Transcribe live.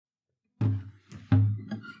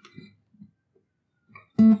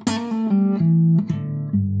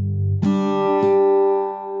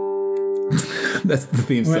That's the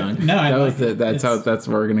theme song. No, I that like was it. That's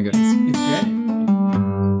where we're gonna go. It's great.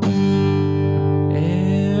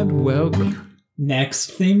 And welcome.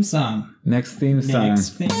 Next theme song. Next theme song. Next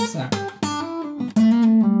theme song.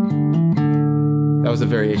 That was a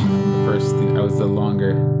variation of the first. That was the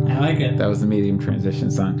longer. I like it. That was the medium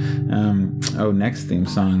transition song. Next theme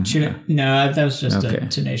song. No, that was just Okay. a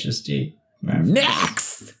Tenacious D.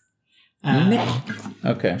 Next. Next.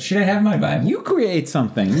 Okay. Should I have my Bible? You create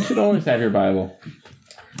something. You should always have your Bible.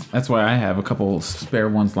 That's why I have a couple spare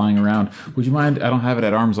ones lying around. Would you mind? I don't have it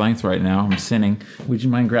at arm's length right now. I'm sinning. Would you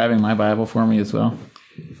mind grabbing my Bible for me as well?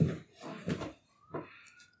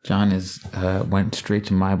 John went straight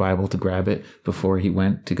to my Bible to grab it before he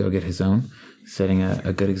went to go get his own, setting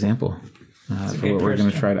a good example for what we're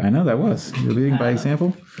going to try to. I know that was. You're leading by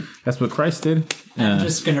example. That's what Christ did. I'm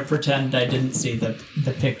just going to pretend I didn't see the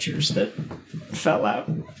pictures that fell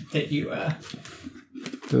out that you...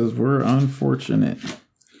 Those were unfortunate.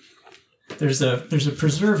 There's a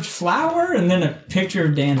preserved flower and then a picture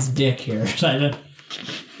of Dan's dick here.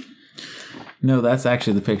 No, that's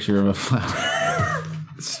actually the picture of a flower.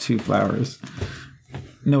 It's two flowers.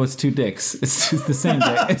 No, it's two dicks. It's the same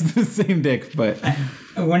dick. It's the same dick, but...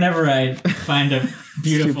 Whenever I find a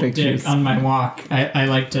beautiful dick on my walk, I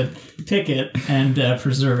like to pick it and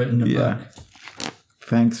preserve it in a book.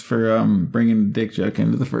 Thanks for bringing the dick joke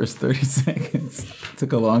into the first 30 seconds. It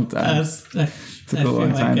took a long time. I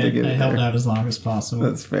held out as long as possible.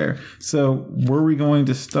 That's fair. So, were we going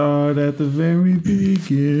to start at the very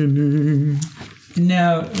beginning?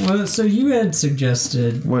 No. Well, so you had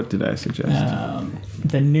suggested... What did I suggest?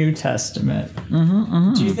 The New Testament.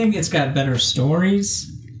 Do you think it's got better stories?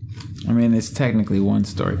 I mean, it's technically one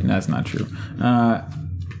story. No, that's not true.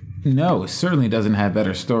 No, it certainly doesn't have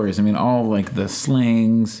better stories. I mean, all like the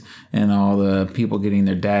slings and all the people getting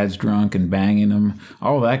their dads drunk and banging them,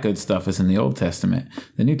 all that good stuff is in the Old Testament.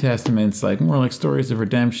 The New Testament's like more like stories of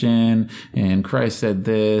redemption, and Christ said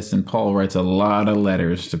this, and Paul writes a lot of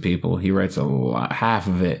letters to people. He writes a lot, half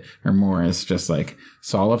of it or more is just like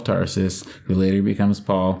Saul of Tarsus, who later becomes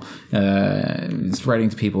Paul, is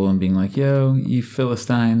writing to people and being like, yo, you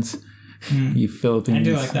Philistines. You Philippines. I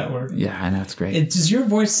do like that word. Yeah, I know, it's great. Does your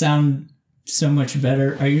voice sound so much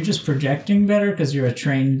better? Are you just projecting better because you're a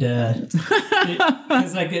trained... or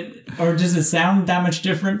does it sound that much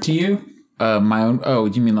different to you? My own... Oh,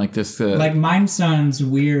 do you mean like this... Like mine sounds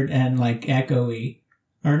weird and like echoey.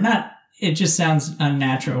 Or not... It just sounds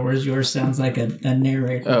unnatural, whereas yours sounds like a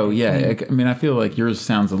narrator. Oh, yeah. I mean, I feel like yours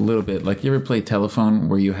sounds a little bit... Like, you ever play telephone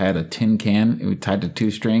where you had a tin can it was tied to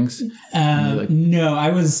two strings? No,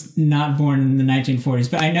 I was not born in the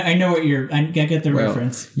 1940s, but I know what I get the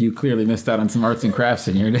reference. You clearly missed out on some arts and crafts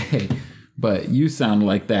in your day. But you sound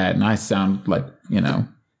like that, and I sound like,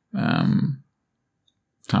 Tom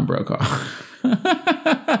Brokaw.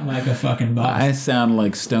 Like a fucking boss. I sound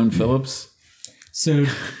like Stone Phillips. So...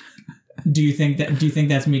 Do you think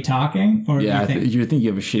that's me talking? Or yeah, you think you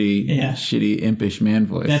have a shitty, impish man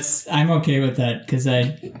voice. I'm okay with that because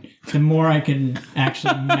the more I can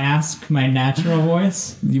actually mask my natural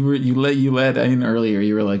voice. You let in earlier.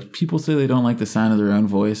 You were like, people say they don't like the sound of their own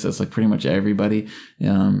voice. That's like pretty much everybody.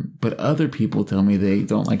 But other people tell me they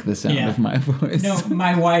don't like the sound of my voice. No,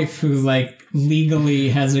 my wife, who like legally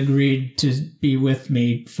has agreed to be with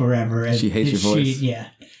me forever. She hates your voice.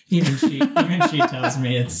 Even she tells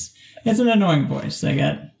me it's an annoying voice.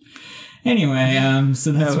 Anyway,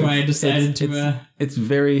 so that's why I decided to. It's a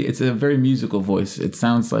very musical voice. It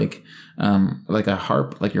sounds like a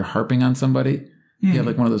harp, like you're harping on somebody. You have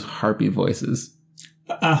like one of those harpy voices.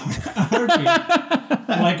 A harpy,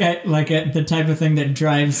 like the type of thing that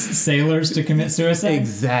drives sailors to commit suicide.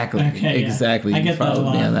 Exactly. Okay, exactly. Yeah. I You get that a followed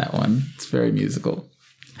lot. me on that one. It's very musical.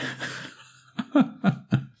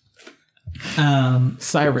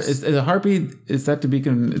 Siren is a harpy. Is that to be?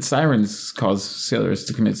 Sirens cause sailors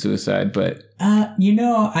to commit suicide, but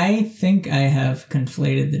I think I have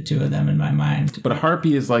conflated the two of them in my mind. But a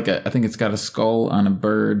harpy is like I think it's got a skull on a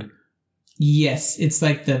bird. Yes, it's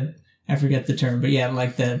like I forget the term, but yeah,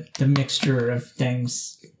 like the mixture of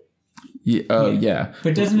things. Yeah. Yeah.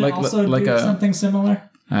 But doesn't it also do something similar?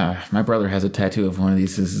 My brother has a tattoo of one of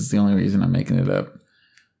these. This is the only reason I'm making it up.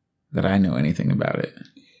 That I know anything about it.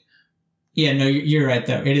 Yeah, no, you're right,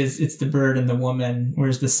 though. It's the bird and the woman,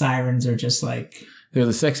 whereas the sirens are just like... They're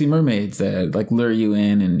the sexy mermaids that like lure you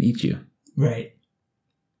in and eat you. Right.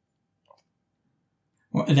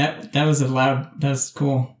 Well, that was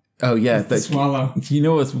cool. Oh yeah, to swallow. You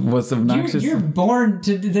know what's obnoxious? You're born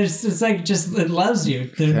to. There's. It's like just it loves you.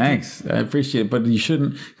 Thanks, I appreciate it. But you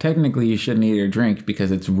shouldn't. Technically, you shouldn't eat or drink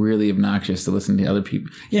because it's really obnoxious to listen to other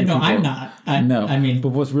people. Yeah, no, I'm not. No, I mean, but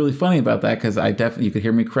what's really funny about that, because you could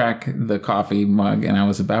hear me crack the coffee mug, and I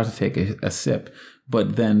was about to take a sip,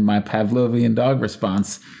 but then my Pavlovian dog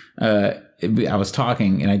response. I was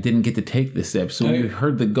talking and I didn't get to take the sip, so when you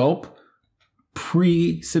heard the gulp.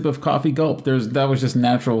 Pre-sip of coffee gulp. That was just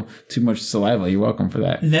natural. Too much saliva. You're welcome for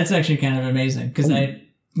that. That's actually kind of amazing because I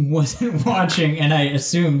wasn't watching and I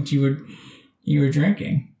assumed you were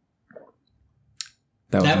drinking.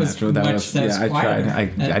 That was natural. I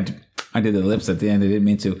tried. I did the lips at the end. I didn't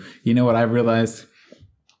mean to. You know what I realized?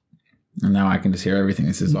 And now I can just hear everything.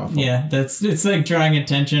 This is awful. Yeah, it's like drawing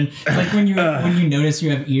attention. It's like when you notice you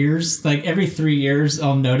have ears. Like every 3 years,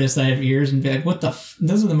 I'll notice I have ears and be like, "What the?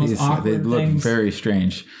 Those are the most awkward things." They look very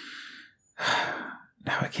strange.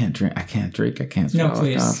 No, I can't drink. I can't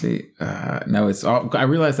swallow coffee. No, it's all. I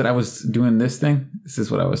realized that I was doing this thing. This is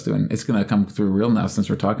what I was doing. It's gonna come through real now since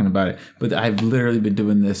we're talking about it. But I've literally been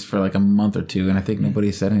doing this for like a month or two, and I think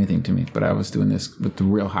nobody said anything to me. But I was doing this with the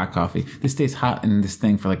real hot coffee. This stays hot in this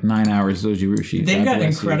thing for like 9 hours. Zojirushi. They've got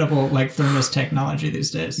incredible like thermos technology these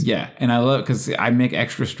days. Yeah, and I love it because I make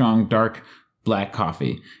extra strong dark black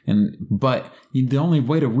coffee, but the only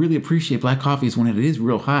way to really appreciate black coffee is when it is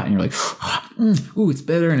real hot and you're like, ooh, it's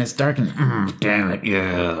better and it's dark and damn it,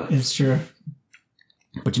 yeah, it's true.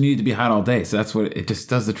 But you need it to be hot all day, so that's what it just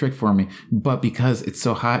does the trick for me. But because it's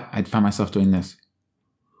so hot, I'd find myself doing this.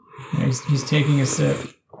 Yeah, he's taking a sip.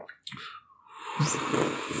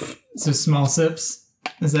 So small sips.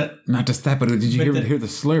 Is that not just that? But did you hear the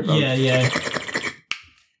slurp? Yeah.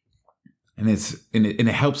 And it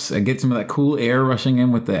helps get some of that cool air rushing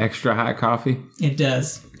in with the extra hot coffee. It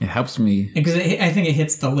does. It helps me because I think it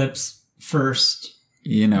hits the lips first.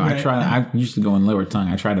 You know, right. I used to go in lower tongue.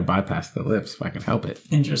 I try to bypass the lips if I can help it.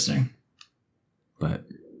 Interesting. But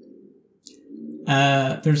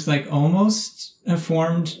there's like almost a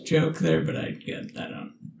formed joke there, but I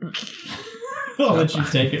don't. I'll let you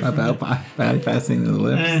take it. About bypassing the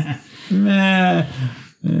lips. Nah.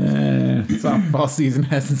 Softball season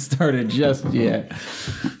hasn't started just yet.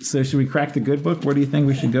 So should we crack the good book? What do you think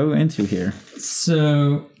we should go into here?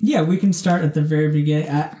 So yeah, we can start at the very beginning.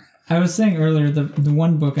 I was saying earlier the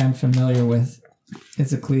one book I'm familiar with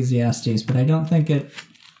is Ecclesiastes, but I don't think it.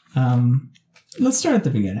 Let's start at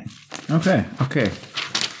the beginning. Okay.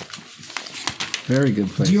 Very good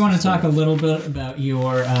place. Do you want to talk a little bit about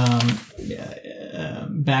your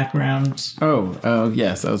background? Oh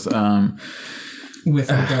yes, I was.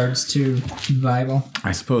 With regards to the Bible?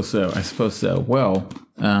 I suppose so. Well,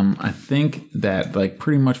 I think that like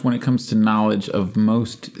pretty much when it comes to knowledge of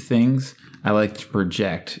most things, I like to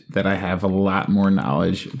project that I have a lot more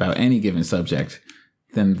knowledge about any given subject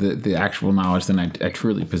than the actual knowledge than I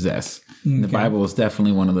truly possess. Okay. The Bible is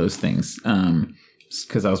definitely one of those things.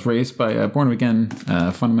 Because I was raised by born-again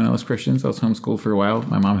fundamentalist Christians. I was homeschooled for a while.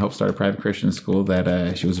 My mom helped start a private Christian school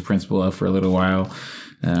that she was a principal of for a little while.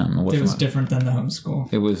 It was different than the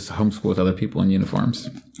homeschool. It was homeschool with other people in uniforms.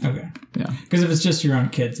 Okay. Yeah. Because if it's just your own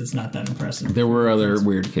kids, it's not that impressive. There were other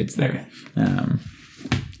weird kids there. Okay.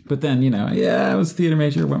 But then, I was a theater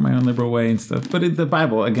major, went my own liberal way and stuff. But the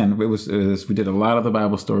Bible, again, it was we did a lot of the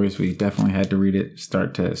Bible stories. We definitely had to read it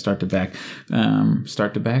start to back.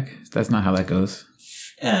 Start to back? That's not how that goes.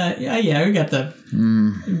 Yeah, we got the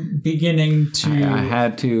beginning to I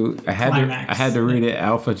had to read it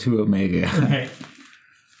alpha to omega. Right.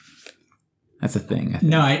 That's a thing. I think.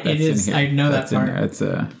 No, it is. I know that part. It's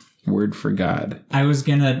a word for God. I was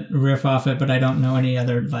gonna riff off it, but I don't know any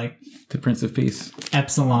other like. The Prince of Peace.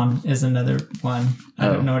 Epsilon is another one. I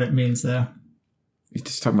don't know what it means though. You're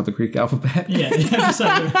just talking about the Greek alphabet. Yeah.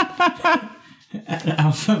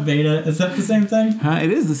 Alpha, beta. Is that the same thing?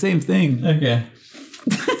 It is the same thing. Okay.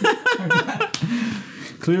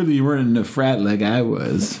 Clearly, you weren't in a frat like I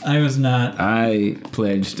was. I was not. I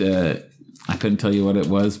pledged. I couldn't tell you what it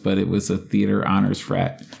was, but it was a theater honors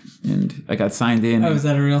frat, and I got signed in. Oh, is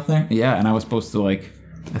that a real thing? Yeah, and I was supposed to I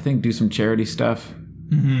think do some charity stuff.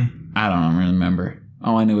 Mm-hmm. I don't really remember.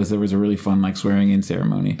 All I knew is there was a really fun swearing in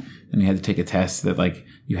ceremony, and you had to take a test that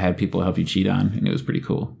you had people help you cheat on, and it was pretty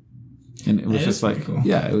cool. And it was just cool.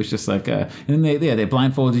 Yeah, it was just and then they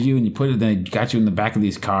blindfolded you and you put it, then they got you in the back of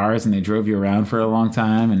these cars and they drove you around for a long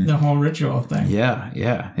time. And the whole ritual thing.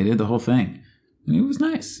 Yeah, they did the whole thing. And it was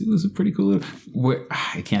nice. It was a pretty cool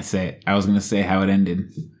I can't say it. I was going to say how it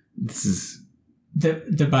ended. This is...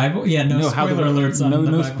 The Bible? Yeah, no spoiler alerts on the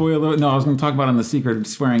Bible. No spoiler. No, I was going to talk about on the secret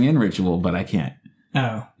swearing in ritual, but I can't.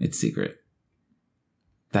 Oh. It's secret.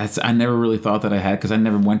 I never really thought that I had, because I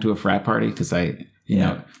never went to a frat party, because you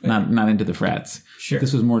know, not into the frats. Sure.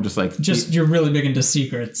 This was more just like you're really big into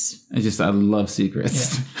secrets. I love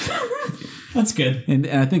secrets. Yeah. That's good. And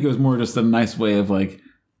I think it was more just a nice way of like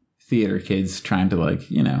theater kids trying to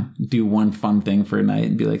like, you know, do one fun thing for a night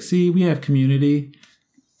and be like, see, we have community.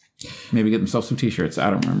 Maybe get themselves some t-shirts. I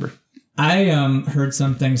don't remember. I heard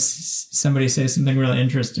somebody say something really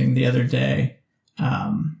interesting the other day.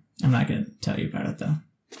 I'm not going to tell you about it though.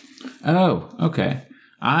 Oh, okay.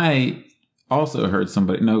 I also heard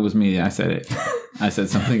somebody. No, it was me. I said it. I said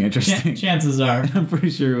something interesting. Chances are. I'm pretty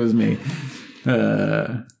sure it was me.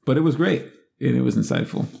 But it was great. And it was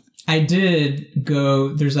insightful. I did go.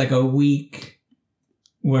 There's like a week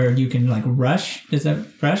where you can like rush. Is that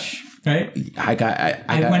rush? Right?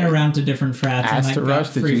 I went around to different frats asked and to got rush.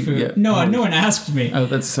 free food. No one asked me. Oh,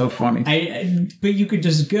 that's so funny. But you could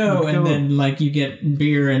just go and then like you get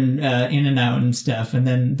beer and In-N-Out and stuff, and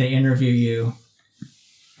then they interview you.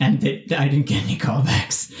 And I didn't get any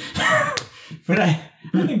callbacks, but I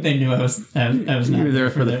think they knew I was not. You were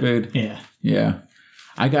there for the food. Yeah.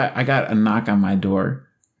 I got a knock on my door,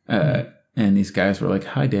 and these guys were like,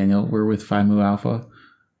 "Hi, Daniel. We're with Phi Mu Alpha.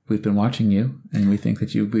 We've been watching you, and we think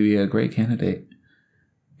that you would be a great candidate."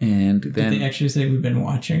 And then did they actually say we've been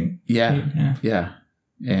watching? Yeah.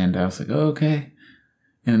 And I was like, "Oh, okay."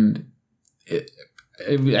 And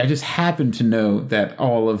I just happened to know that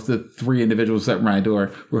all of the 3 individuals at my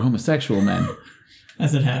door were homosexual men.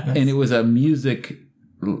 As it happens. And it was a music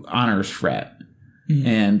honors frat.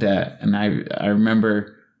 And I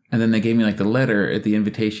remember, and then they gave me like the letter at the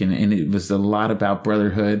invitation, and it was a lot about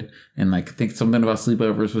brotherhood, and like I think something about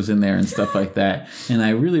sleepovers was in there and stuff like that. And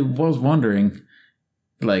I really was wondering,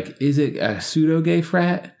 like, is it a pseudo gay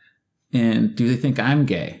frat? And do they think I'm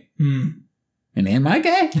gay? And am I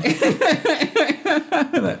gay?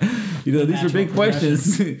 You know, these are big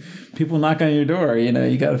questions. People knock on your door. You know,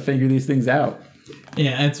 you got to figure these things out.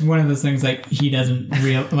 Yeah, it's one of those things like he doesn't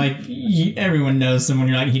everyone knows someone.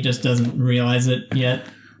 You're like, he just doesn't realize it yet.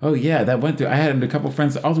 Oh yeah, that went through. I had a couple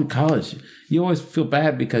friends all through college. You always feel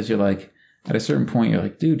bad because you're like, at a certain point, you're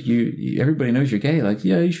like, dude, everybody knows you're gay. Like,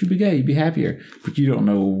 yeah, you should be gay. You'd be happier. But you don't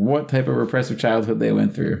know what type of repressive childhood they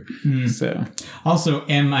went through. So, also,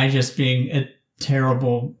 am I just being a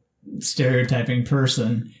terrible stereotyping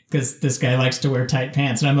person? Because this guy likes to wear tight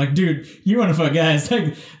pants, and I'm like, dude, you want to fuck guys?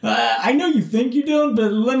 Like, I know you think you don't,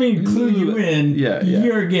 but let me clue you in. Yeah.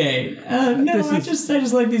 You're gay. No, I just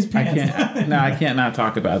like these pants. I can't not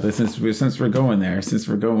talk about this since we're going there. Since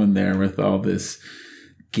we're going there with all this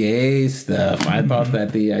gay stuff, I thought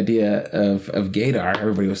that the idea of gaydar,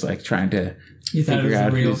 everybody was like trying to. You thought it was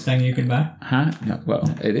a real thing you could buy? Huh? No,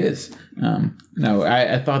 well, it is. No,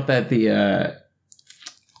 I thought that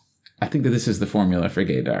I think that this is the formula for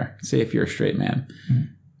gaydar. Say if you're a straight man,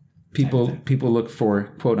 people look for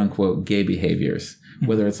quote unquote gay behaviors,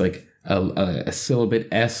 whether it's like a syllabate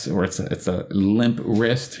S, or it's a limp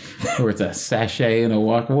wrist, or it's a sachet in a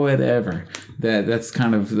walk, whatever. That's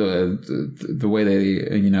kind of the way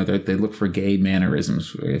they look for gay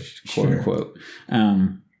mannerisms, quote unquote.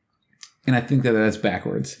 And I think that that's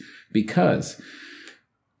backwards, because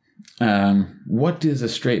what does a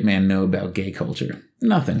straight man know about gay culture?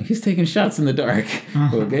 Nothing. He's taking shots in the dark.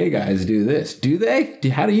 Well, gay guys do this. Do they?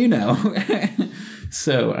 How do you know?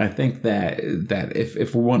 So I think that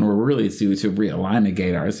if one were really to realign the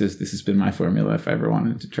gaydars, this has been my formula if I ever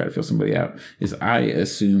wanted to try to feel somebody out, is I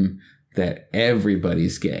assume that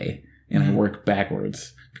everybody's gay, and I work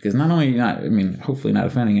backwards, because not only hopefully not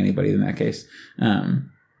offending anybody in that case,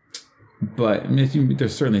 but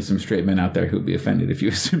there's certainly some straight men out there who would be offended if you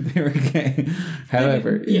assumed they were gay.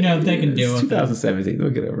 However, they can deal with it. 2017.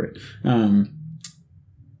 They'll get over it.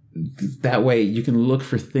 That way, you can look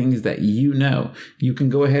for things that you know. You can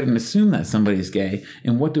go ahead and assume that somebody's gay.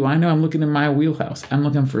 And what do I know? I'm looking in my wheelhouse. I'm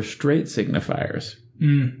looking for straight signifiers.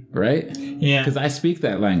 Right? Yeah. Because I speak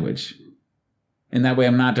that language. And that way,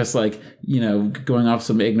 I'm not just like, going off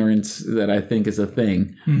some ignorance that I think is a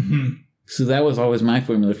thing. So that was always my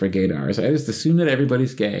formula for gaydars. I just assume that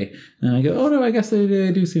everybody's gay. And I go, oh, no, I guess they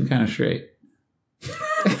do seem kind of straight.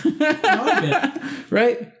 I like it.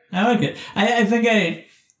 Right? I like it. I think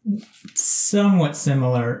somewhat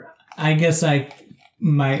similar. I guess I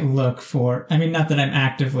might look for, not that I'm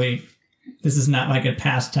actively, this is not like a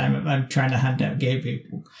pastime. I'm trying to hunt out gay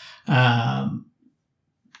people.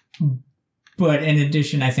 But in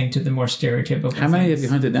addition, I think to the more stereotypical How many have you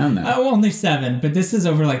hunted down now? Oh, only 7, but this is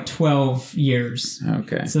over like 12 years.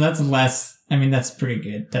 Okay. So that's less. That's pretty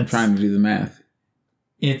good. I'm trying to do the math.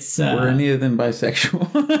 It's... Were any of them bisexual?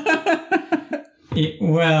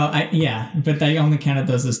 Yeah, but I only counted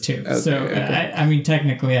those as 2. Okay, so, okay. I mean,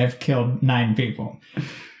 technically, I've killed 9 people.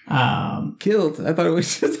 Killed. I thought it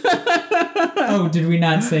was just. Oh, did we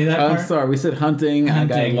not say that I'm part? sorry. We said hunting. I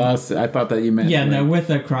got Hunting. lost. I thought that you meant. Yeah, like, no, with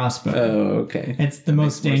a crossbow. Oh, okay. It's the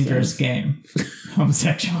most more dangerous sense. game.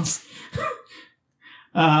 Homosexuals.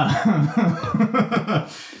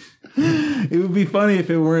 It would be funny if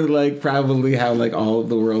it weren't like probably how like all of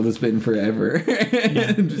the world has been forever.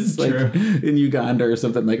 Just like true. in Uganda or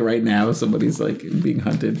something, like right now somebody's like being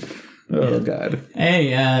hunted. Oh god.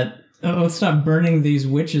 Hey, let's stop burning these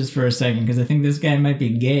witches for a second, because I think this guy might be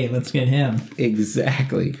gay. Let's get him.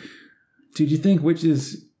 Exactly. Do you think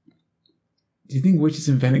witches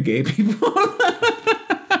invented gay people?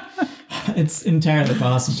 It's entirely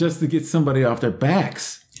possible. Just to get somebody off their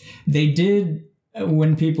backs. They did,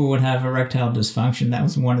 when people would have erectile dysfunction, that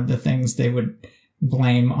was one of the things they would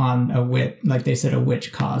blame on a witch. Like they said, a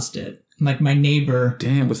witch caused it. Like my neighbor.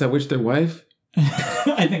 Damn, was that witch their wife?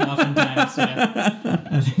 I think oftentimes, yeah.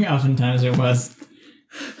 I think oftentimes it was.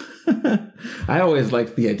 I always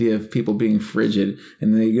liked the idea of people being frigid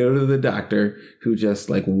and they go to the doctor who just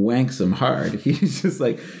like wanks them hard. He's just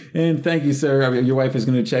like, and thank you, sir. I mean, your wife is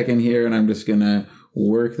going to check in here and I'm just going to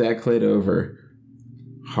work that clit over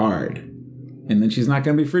hard. And then she's not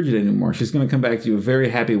going to be frigid anymore. She's going to come back to you a very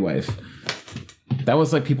happy wife. That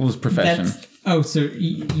was like people's profession. So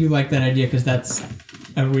you like that idea because that's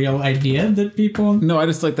a real idea that people... No, I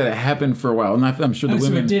just like that it happened for a while. And I'm sure the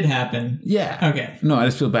women... So it did happen. Yeah. Okay. No, I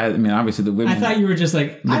just feel bad. I mean, obviously the women... I thought you were just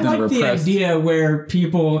like, I like the idea where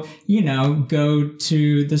people, go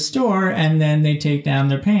to the store and then they take down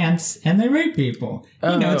their pants and they rape people.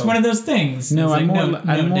 It's one of those things. No, it's I'm more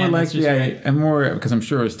Dan, like it's just rape. I'm more because I'm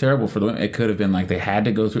sure it was terrible for the women. It could have been like they had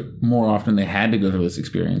to go through more often. They had to go through this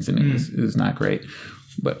experience, and it was not great.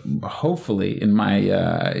 But hopefully, in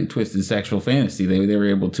my twisted sexual fantasy, they were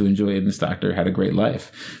able to enjoy it, and this doctor had a great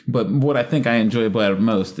life. But what I think I enjoy about it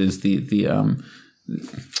most is the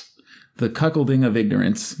cuckolding of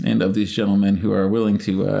ignorance and of these gentlemen who are willing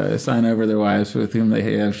to sign over their wives with whom they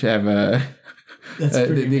have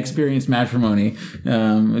the experienced matrimony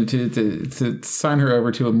to sign her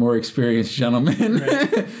over to a more experienced gentleman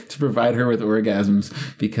to provide her with orgasms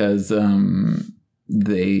because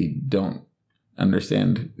they don't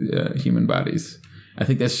understand human bodies. I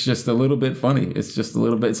think that's just a little bit funny. It's just a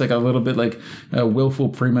little bit. It's like a little bit like a willful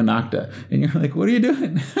prima nocta, and you're like, "What are you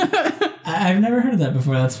doing?" I've never heard of that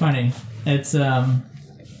before. That's funny. It's that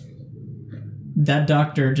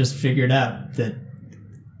doctor just figured out that.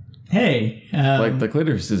 Hey, like the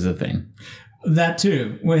clitoris is a thing. That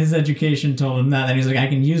too. Well, his education told him that, and he's like, I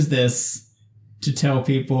can use this to tell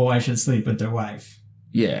people I should sleep with their wife.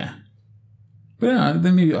 Yeah. But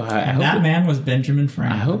then maybe that man was Benjamin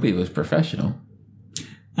Franklin. I hope he was professional.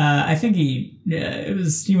 I think he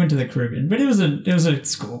went to the Caribbean, but it was a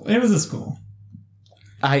school. It was a school.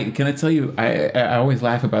 Can I tell you? I always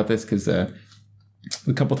laugh about this because a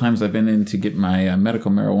couple times I've been in to get my medical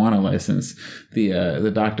marijuana license.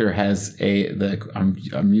 The doctor has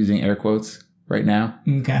I'm using air quotes right now.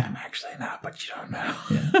 Okay. I'm actually not, but you don't know.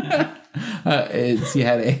 Yeah. He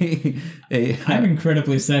had I'm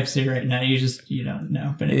incredibly sexy right now. You don't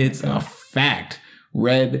know, but it's a fact.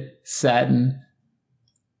 Red satin.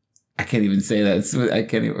 I can't even say that. I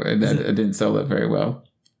can't even. I didn't sell that very well.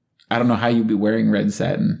 I don't know how you'd be wearing red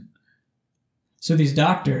satin. So these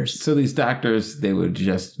doctors, they would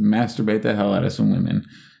just masturbate the hell out of some women,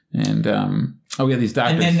 and these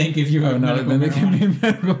doctors. And then they give you they give me a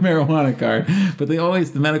medical marijuana card. But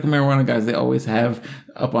the medical marijuana guys, they always have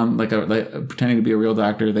up on pretending to be a real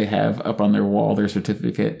doctor. They have up on their wall their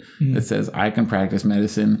certificate that says I can practice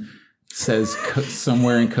medicine. Says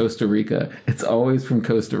somewhere in Costa Rica. It's always from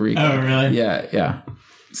Costa Rica. Oh, really? Yeah.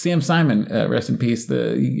 Sam Simon, rest in peace.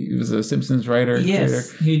 He was a Simpsons writer.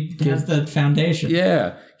 Yes, he has the foundation.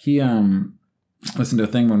 Yeah, he listened to a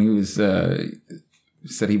thing when he was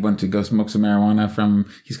said he went to go smoke some marijuana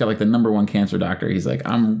he's got like the #1 cancer doctor. He's like,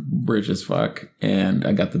 I'm rich as fuck and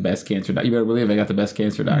I got the best cancer doctor. You better believe I got the best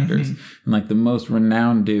cancer doctors. And like the most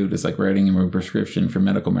renowned dude is like writing him a prescription for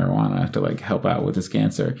medical marijuana to like help out with his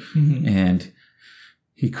cancer. And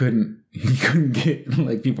he couldn't get,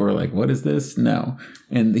 like, people were like, what is this? No.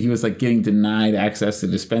 And he was like getting denied access to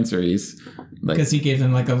dispensaries. Because he gave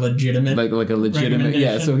them like a legitimate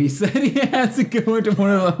yeah. So he said he had to go into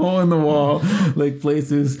one of the hole in the wall like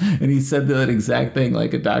places, and he said that exact thing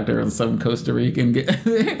like a doctor or some Costa Rican thing.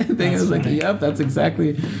 I was like, yep, that's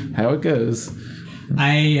exactly how it goes.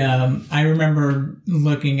 I remember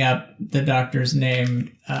looking up the doctor's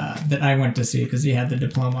name that I went to see because he had the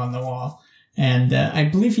diploma on the wall. And I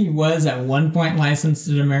believe he was at one point licensed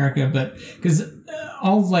in America, but because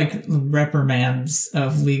all like reprimands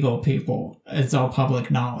of legal people, it's all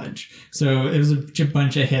public knowledge. So it was a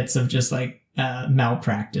bunch of hits of just like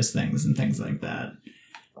malpractice things and things like that.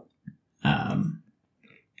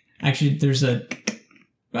 Actually, there's a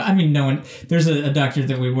doctor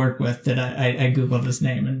that we work with that I Googled his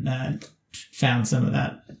name and found some of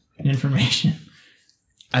that information.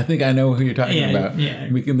 I think I know who you're talking about. Yeah.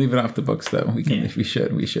 We can leave it off the books, though. We can, if we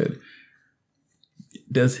should.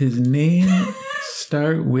 Does his name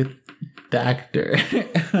start with Doctor?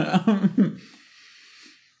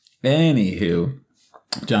 Anywho,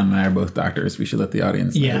 John and I are both doctors. We should let the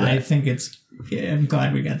audience know that. I think I'm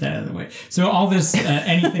glad we got that out of the way. So all this,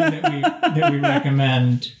 anything that we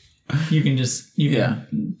recommend, you can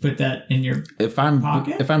put that in your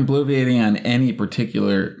pocket. If I'm bloviating on any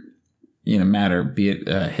particular matter, be it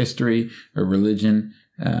history or religion,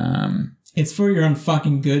 it's for your own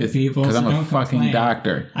fucking good, people. Because so I'm a fucking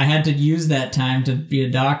doctor. I had to use that time to be a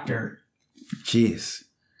doctor. Jeez.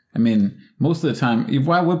 I mean, most of the time,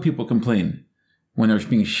 why would people complain when they're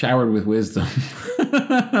being showered with wisdom?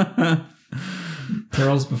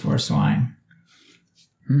 Pearls before swine.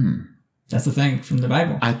 That's the thing from the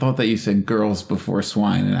Bible. I thought that you said girls before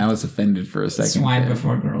swine, and I was offended for a second. Swine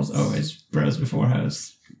before girls, always. Bros before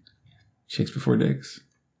hoes. Chicks before dicks.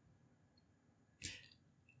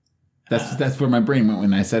 That's where my brain went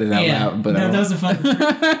when I said it out loud. But that was a fun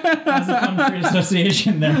free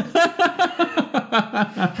association there.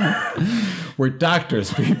 We're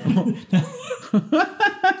doctors, people.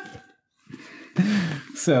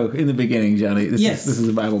 So, in the beginning, Johnny, this is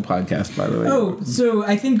a Bible podcast, by the way. Oh, so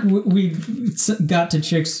I think we got to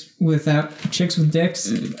chicks with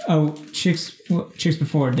dicks. Oh, chicks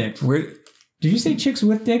before dicks. Did you say chicks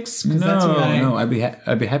with dicks? No. I'd be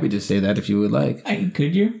happy to say that if you would like.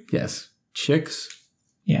 Could you? Yes, chicks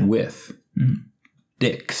with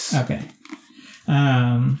dicks. Okay,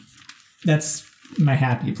 that's my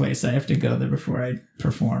happy place. I have to go there before I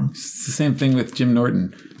perform. It's the same thing with Jim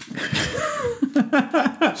Norton.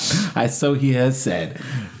 So he has said.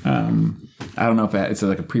 I don't know if it's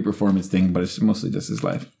like a pre-performance thing, but it's mostly just his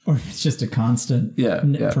life. Or it's just a constant,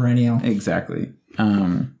 perennial. Exactly.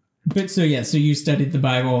 But so you studied the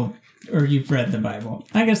Bible, or you've read the Bible.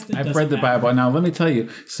 I guess I've read the Bible. Now, let me tell you.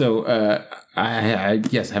 So I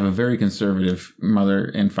have a very conservative mother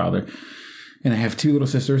and father. And I have two little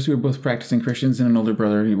sisters who are both practicing Christians and an older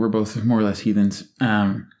brother. We're both more or less heathens.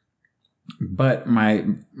 But my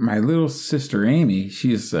little sister, Amy,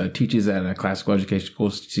 she's teaches at a classical education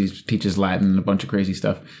school. She teaches Latin and a bunch of crazy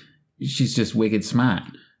stuff. She's just wicked smart.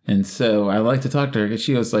 And so I like to talk to her because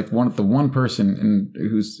she was like the one person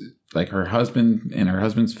who's like her husband and her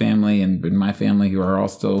husband's family and my family who are all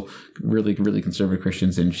still really, really conservative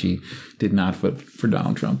Christians. And she did not vote for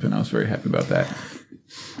Donald Trump. And I was very happy about that.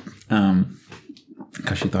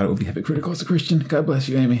 Because she thought it would be hypocritical as a Christian. God bless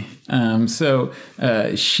you, Amy. So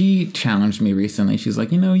she challenged me recently. She's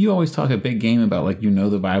like, you always talk a big game about like,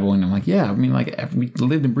 the Bible. And I'm like, yeah, I mean, like we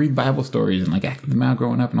lived and breathed Bible stories and like acted them out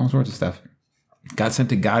growing up and all sorts of stuff. Got sent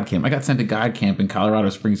to God Camp. I got sent to God Camp in Colorado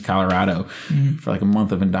Springs, Colorado for like a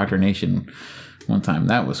month of indoctrination one time.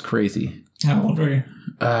 That was crazy. How old were you?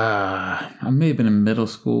 I may have been in middle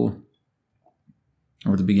school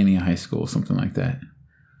or the beginning of high school, something like that.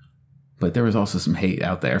 But there was also some hate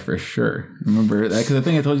out there for sure. Remember that? Because the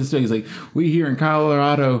thing I told you today is like, we here in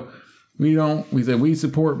Colorado, we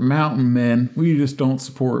support mountain men. We just don't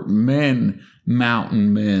support mountain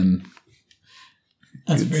men.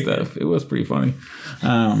 That's good stuff. Good. It was pretty funny.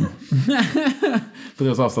 But there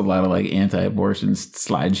was also a lot of like anti-abortion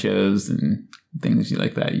slideshows and things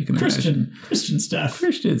like that. You can imagine. Christian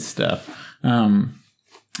stuff.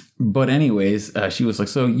 But anyways, she was like,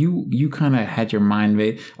 so you kind of had your mind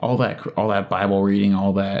made, all that Bible reading,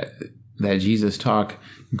 all that Jesus talk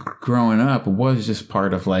growing up was just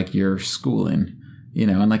part of like your schooling,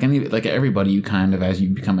 and like everybody, you kind of, as you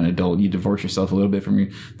become an adult, you divorce yourself a little bit from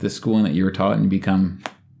the schooling that you were taught and you become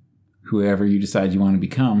whoever you decide you want to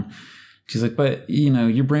become. She's like, but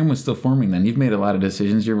your brain was still forming then. You've made a lot of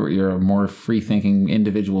decisions. You're a more free thinking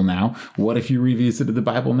individual now. What if you revisited the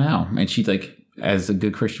Bible now? And she like, as a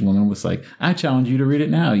good Christian woman, was like, I challenge you to read it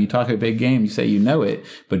now. You talk a big game. You say you know it,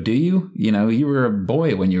 but do you? You were a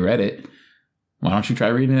boy when you read it. Why don't you try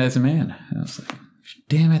reading it as a man? And I was like,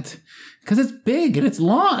 damn it. Because it's big and it's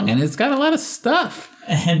long and it's got a lot of stuff.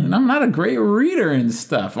 And I'm not a great reader and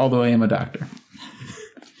stuff, although I am a doctor.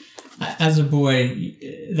 As a boy,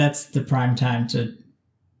 that's the prime time to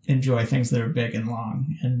enjoy things that are big and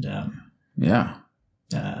long. And yeah.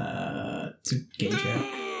 It's a gay joke.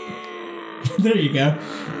 There you go.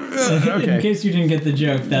 Okay. In case you didn't get the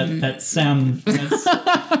joke, that sound. That's,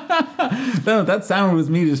 No, that sound was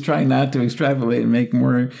me just trying not to extrapolate and make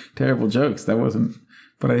more terrible jokes. That wasn't.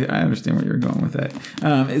 But I understand where you're going with that.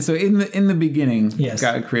 So in the beginning, Yes.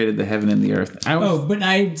 God created the heaven and the earth. but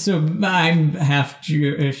I'm half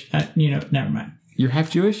Jewish. Never mind. You're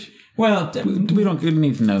half Jewish? Well, We don't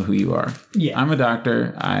need to know who you are. Yeah. I'm a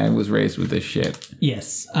doctor. I was raised with this shit.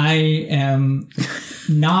 yes, I am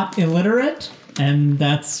not illiterate, and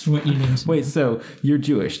that's what you need to Wait, so you're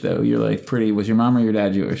Jewish, though. You're like pretty. Was your mom or your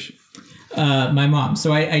dad Jewish? My mom.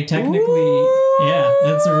 So I technically, yeah,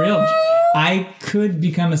 that's a real. I could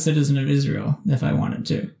become a citizen of Israel if I wanted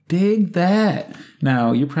to. Dig that.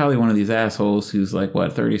 Now, you're probably one of these assholes who's like,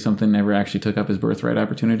 what, 30-something, never actually took up his birthright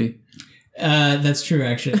opportunity? That's true,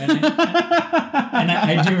 actually. And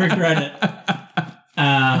I do regret it.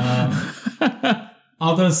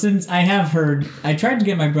 Although since I have heard, I tried to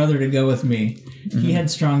get my brother to go with me. He had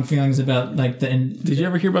strong feelings about like the... Did you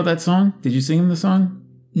ever hear about that song? Did you sing him the song?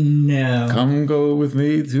 No. Come go with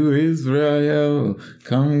me to Israel.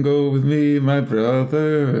 Come go with me, my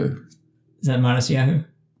brother. Is that Modest Yahoo?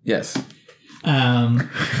 Yes. I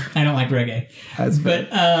don't like reggae. But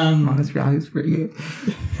Modest Yahoo's reggae.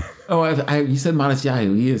 Oh, you said Modest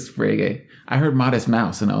Yahoo. He is reggae. I heard Modest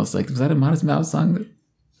Mouse, and I was like, was that a Modest Mouse song?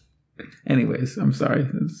 Anyways, I'm sorry.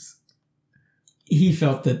 he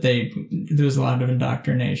felt that there was a lot of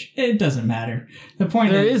indoctrination. It doesn't matter. The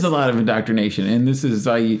point there is a lot of indoctrination, and this is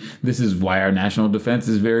why our national defense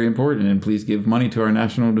is very important. And please give money to our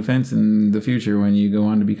national defense in the future when you go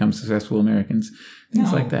on to become successful Americans.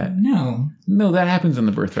 Things like that. No, that happens on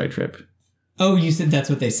the birthright trip. Oh, you said that's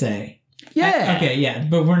what they say. Yeah. Okay, yeah,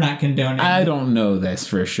 but we're not condoning. I don't know this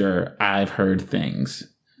for sure. I've heard things.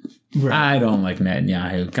 Right. I don't like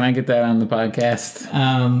Netanyahu. Can I get that on the podcast?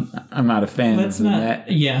 I'm not a fan of that.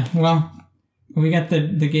 Yeah, well, we got the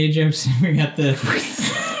gay jokes. We got the.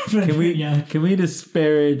 Can we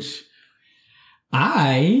disparage?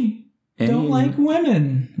 I don't like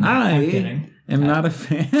women. No, I'm kidding. Am not a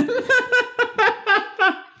fan.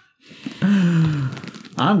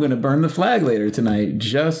 I'm going to burn the flag later tonight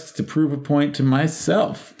just to prove a point to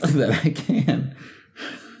myself that I can.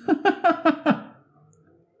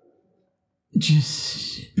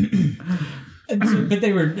 But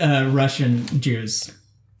they were Russian Jews,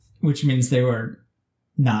 which means they were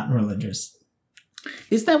not religious.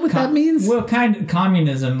 Is that what that means? Well, kind of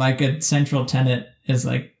communism, like a central tenet, is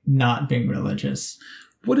like not being religious.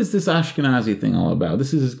 What is this Ashkenazi thing all about?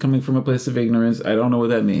 This is coming from a place of ignorance. I don't know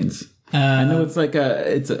what that means. I know it's like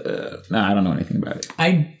no, I don't know anything about it.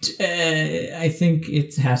 I think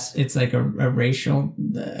it's like a racial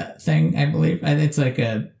thing. I believe it's like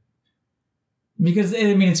because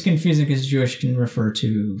it's confusing because Jewish can refer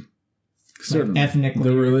to certainly ethnically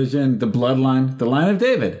the religion, the bloodline, the line of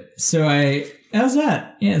David. So how's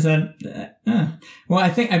that? Yeah, is that? Well,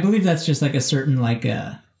 I believe that's just like a certain like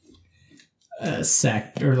a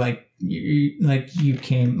sect or like you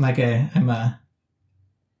came like I'm a.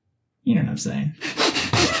 You know what I'm saying?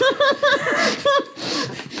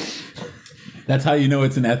 That's how you know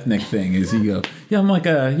it's an ethnic thing. Is you go, yeah, I'm like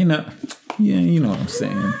you know what I'm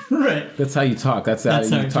saying, right? That's how you talk. That's how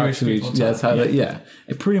you talk to each. Yeah, that's how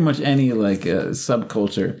And pretty much any like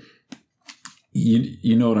subculture.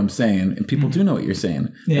 You know what I'm saying, and people do know what you're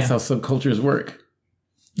saying. Yeah. That's how subcultures work.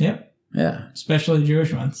 Yep. Yeah. Especially the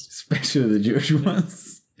Jewish ones. Especially the Jewish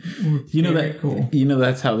ones. You know that cool. You know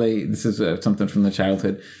that's how they. This is something from the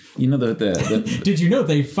childhood. You know the Did you know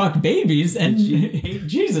they fuck babies and hate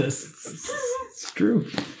Jesus? It's true.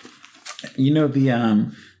 You know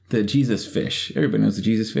the Jesus fish. Everybody knows the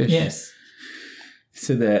Jesus fish. Yes.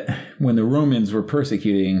 So that when the Romans were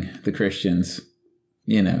persecuting the Christians,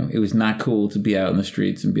 it was not cool to be out in the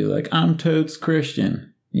streets and be like, "I'm totes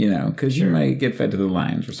Christian," because you might get fed to the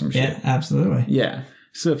lions or some shit. Yeah, absolutely. Yeah.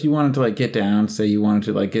 So if you wanted to get down, say you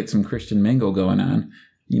wanted to get some Christian mingle going on,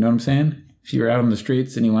 you know what I'm saying? If you're out on the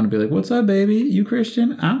streets and you want to be like, "What's up, baby? You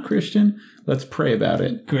Christian? I'm Christian. Let's pray about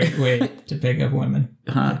it." Great way to pick up women.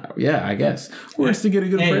 Yeah, I guess. Or it's to get a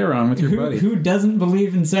good prayer on with your buddy. Who doesn't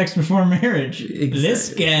believe in sex before marriage?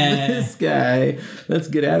 Exactly. This guy. Let's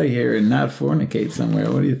get out of here and not fornicate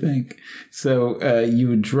somewhere. What do you think? So you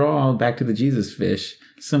would draw back to the Jesus fish.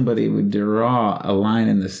 Somebody would draw a line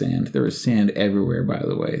in the sand. There was sand everywhere, by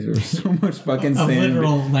the way. There was so much fucking sand. A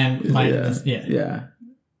literal line in the sand. Yeah.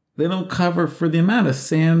 They don't cover for the amount of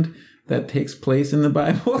sand that takes place in the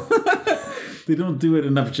Bible. they don't do it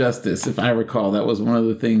enough justice. If I recall, that was one of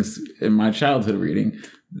the things in my childhood reading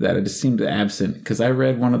that it just seemed absent. Because I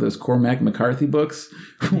read one of those Cormac McCarthy books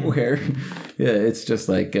where it's just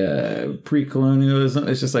like pre-colonialism.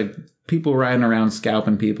 It's just like people riding around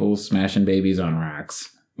scalping people, smashing babies on rocks.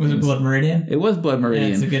 Was it Blood Meridian? It was Blood Meridian.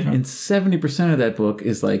 Yeah, it's a good one. And 70% of that book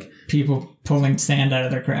is like people pulling sand out of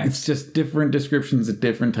their cracks. it's just different descriptions of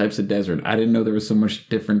different types of desert. I didn't know there was so much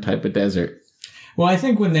different type of desert. Well, I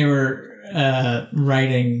think when they were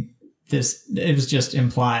writing this, it was just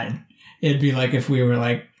implied. It'd be like if we were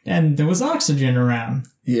like, and there was oxygen around.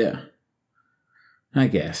 Yeah. I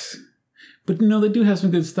guess. But they do have some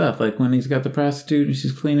good stuff. Like when he's got the prostitute and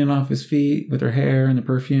she's cleaning off his feet with her hair and the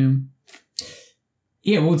perfume.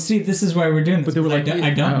 Yeah, well, see, this is why we're doing this. But they were like, I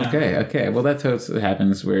don't know. Okay. Well, that's how it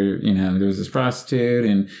happens where, there was this prostitute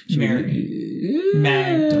and she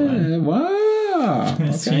Magdalene. Wow.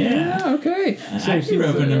 Okay. Yeah. Okay. So I grew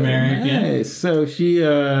up in America. Nice. So she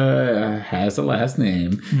has a last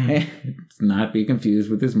name. Not be confused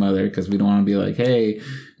with his mother because we don't want to be like, hey,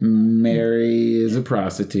 Mary is a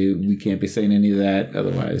prostitute. We can't be saying any of that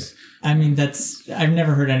otherwise. I mean, I've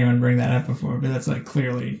never heard anyone bring that up before, but that's like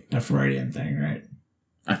clearly a Freudian thing, right?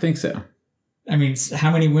 I think so. I mean,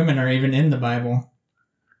 how many women are even in the Bible?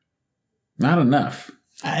 Not enough.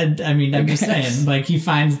 I mean, I'm just saying, like, he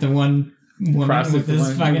finds the one woman with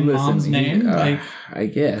his fucking mom's name. Like, I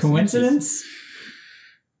guess. Coincidence?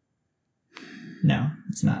 No,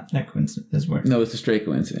 it's not. That coincidence works. No, it's a straight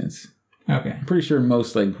coincidence. Okay. I'm pretty sure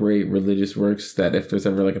most like great religious works that if there's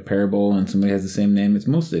ever like a parable and somebody has the same name, it's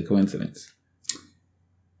mostly a coincidence.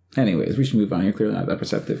 Anyways, we should move on. You're clearly not that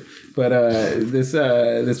perceptive. But this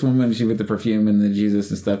woman, she with the perfume and the Jesus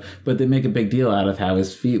and stuff, but they make a big deal out of how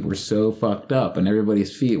his feet were so fucked up and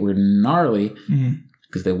everybody's feet were gnarly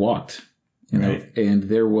because they walked. Right. And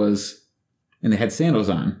they had sandals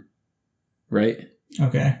on. Right?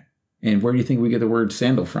 Okay. And where do you think we get the word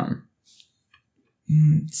sandal from?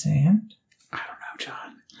 Sand? I don't know,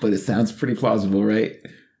 John. But it sounds pretty plausible, right?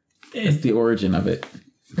 It's the origin of it.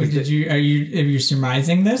 Wait, are you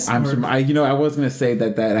surmising this? I was going to say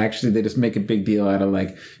that actually they just make a big deal out of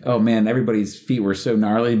like, oh man, everybody's feet were so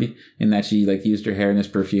gnarly and that she like used her hair in this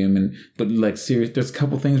perfume but like serious, there's a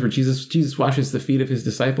couple things where Jesus washes the feet of his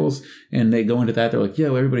disciples and they go into that. They're like,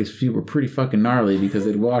 yo, everybody's feet were pretty fucking gnarly because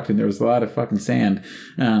they'd walked and there was a lot of fucking sand.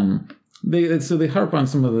 They harp on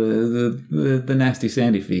some of the nasty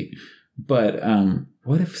sandy feet. But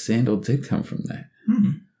what if sandal did come from that?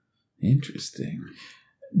 Interesting.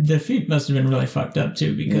 The feet must have been really fucked up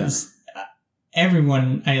too because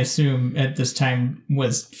everyone, I assume, at this time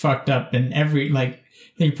was fucked up and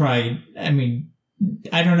they probably, I mean,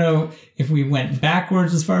 I don't know if we went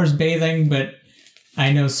backwards as far as bathing, but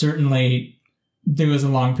I know certainly there was a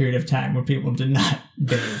long period of time where people did not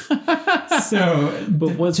bathe. So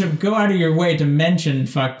to go out of your way to mention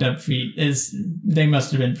fucked up feet they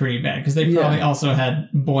must have been pretty bad because they probably also had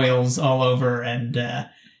boils all over and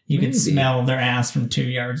you could smell their ass from 2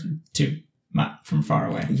 yards from far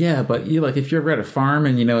away. Yeah, but if you're ever at a farm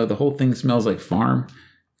and the whole thing smells like farm,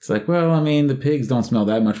 it's like, well, I mean, the pigs don't smell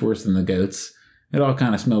that much worse than the goats. It all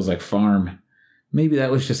kind of smells like farm. Maybe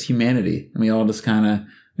that was just humanity. And we all just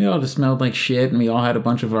smelled like shit and we all had a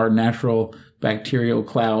bunch of our natural bacterial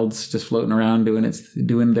clouds just floating around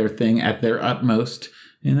doing their thing at their utmost.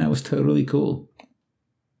 And that was totally cool.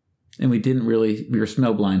 And we were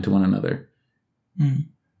smell blind to one another.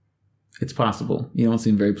 It's possible. You don't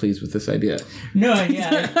seem very pleased with this idea. No,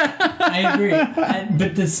 yeah, I agree.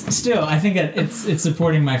 But I think it's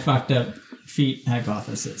supporting my fucked up feet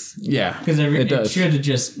hypothesis. Yeah, because it should have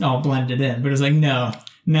just all blended in. But it's like, no.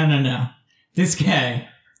 This guy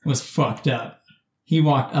was fucked up. He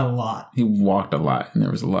walked a lot. And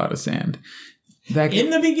there was a lot of sand.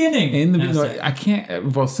 In the beginning. I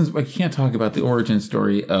can't. Well, since I can't talk about the origin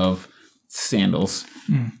story of sandals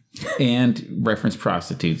and reference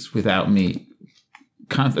prostitutes without me.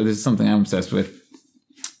 This is something I'm obsessed with.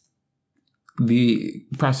 The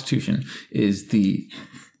prostitution is the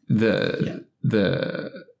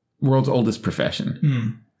world's oldest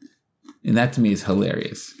profession, and that to me is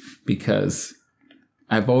hilarious because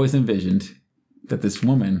I've always envisioned that this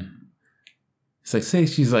woman, it's like, say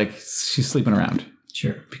she's sleeping around.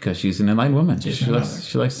 Sure. Because she's an enlightened woman. She likes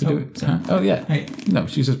to do it. Huh? Oh, yeah. Hey. No,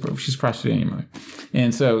 she's prostituting your mother.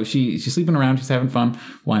 And so she's sleeping around. She's having fun.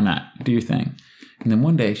 Why not? Do your thing. And then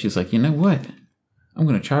one day she's like, you know what? I'm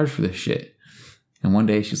going to charge for this shit. And one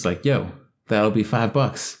day she's like, yo, that'll be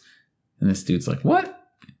 $5. And this dude's like, what?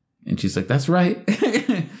 And she's like, that's right.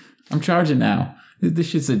 I'm charging now. This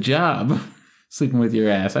shit's a job. Sleeping with your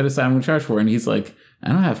ass. I decided I'm going to charge for it. And he's like,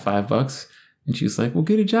 I don't have $5. And she's like, well,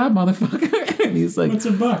 get a job, motherfucker. And he's like, what's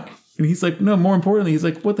a buck? And he's like, no, more importantly, he's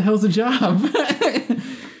like, what the hell's a job?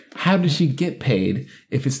 How does she get paid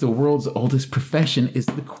if it's the world's oldest profession is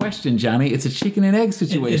the question, Johnny. It's a chicken and egg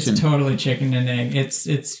situation. It's totally chicken and egg.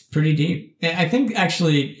 It's pretty deep. I think,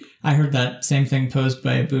 actually, I heard that same thing posed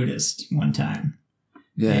by a Buddhist one time.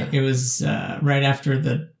 Yeah. It was right after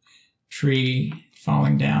the tree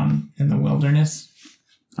falling down in the wilderness.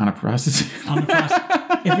 On a prostitute.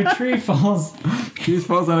 If a tree falls... She just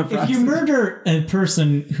falls on a prostitute. If you murder a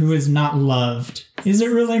person who is not loved, is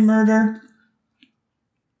it really murder?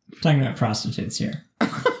 I'm talking about prostitutes here.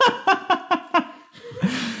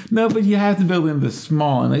 No, but you have to build in the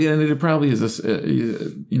small, and again, it probably is a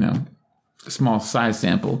small size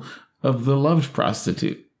sample of the loved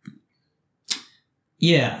prostitute.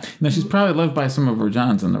 Yeah. Now she's probably loved by some of her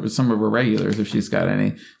Johns and some of her regulars if she's got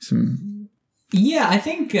some. Yeah, I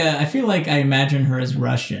think I feel like I imagine her as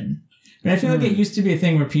Russian. But I feel like it used to be a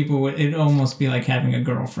thing where people would, it'd almost be like having a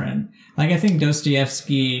girlfriend. Like, I think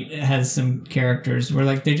Dostoevsky has some characters where,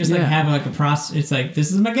 like, they just, like, have, like, a prostitute. It's like,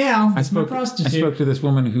 this is my gal. This is my prostitute. I spoke to this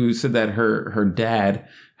woman who said that her dad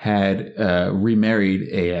had remarried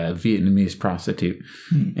a Vietnamese prostitute.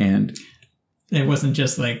 And it wasn't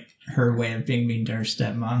just, like, her way of being mean to her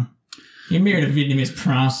stepmom. You married a Vietnamese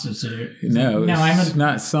prostitute. No, it's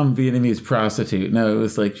not some Vietnamese prostitute. No, it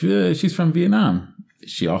was like, she's from Vietnam.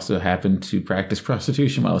 She also happened to practice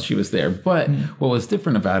prostitution while she was there. But what was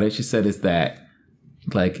different about it, she said, is that,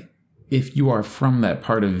 like, if you are from that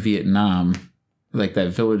part of Vietnam, like that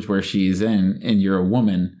village where she's in, and you're a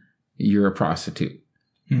woman, you're a prostitute.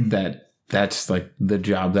 That's, like, the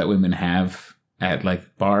job that women have at,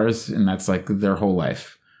 like, bars, and that's, like, their whole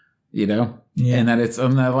life, you know? Yeah. And that it's, a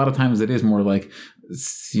lot of times it is more like,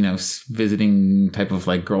 you know, visiting type of,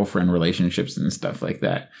 like, girlfriend relationships and stuff like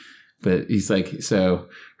that. But he's like, so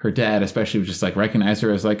her dad especially was just like, recognize her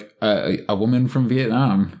as like a woman from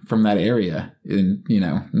Vietnam, from that area. And, you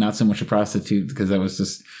know, not so much a prostitute, because that was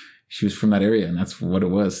just, she was from that area. And that's what it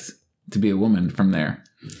was to be a woman from there.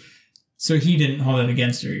 So he didn't hold it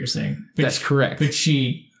against her, you're saying? But that's correct. But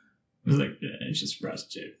she was like, it's just a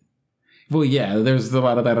prostitute. Well, yeah, there's a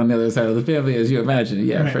lot of that on the other side of the family, as you imagine.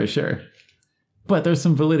 Yeah, right. For sure. But there's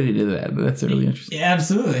some validity to that. That's really interesting. Yeah,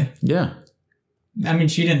 absolutely. Yeah. I mean,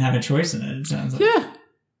 she didn't have a choice in it, it sounds like. Yeah.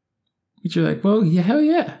 But you're like, well, yeah, hell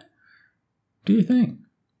yeah. Do your thing.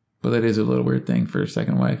 But that is a little weird thing for a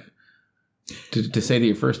second wife to say to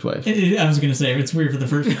your first wife. I was going to say, it's weird for the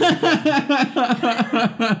first wife.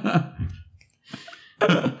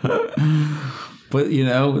 But, you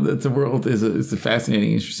know, the world is a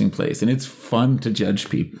fascinating, interesting place. And it's fun to judge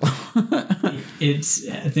people. It's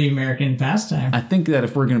the American pastime. I think that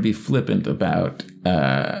if we're going to be flippant about...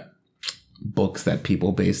 books that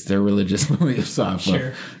people base their religious beliefs off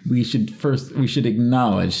of. We should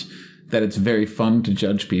acknowledge that it's very fun to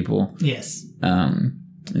judge people. Yes. And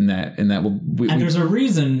there's a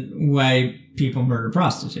reason why people murder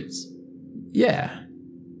prostitutes. Yeah.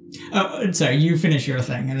 Oh, sorry. You finish your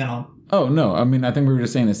thing, and then I'll. Oh no! I mean, I think we were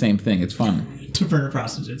just saying the same thing. It's fun to murder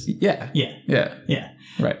prostitutes. Yeah. Yeah. Yeah. Yeah.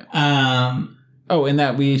 Right. Oh, and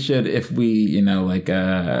that we should, if we, you know, like,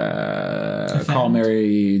 call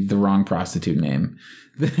Mary the wrong prostitute name,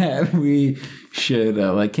 that we should,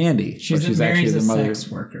 like Candy. She's actually the mother,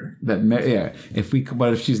 sex worker. But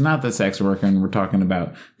if she's not the sex worker and we're talking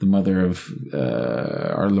about the mother of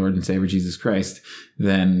our Lord and Savior Jesus Christ,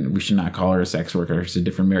 then we should not call her a sex worker. It's a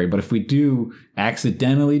different Mary. But if we do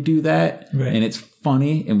accidentally do that, right, and it's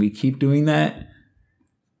funny and we keep doing that,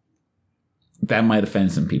 that might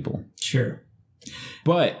offend some people. Sure.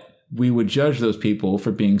 But we would judge those people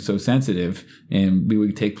for being so sensitive, and we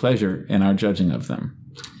would take pleasure in our judging of them.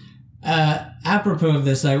 Apropos of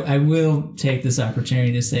this, I will take this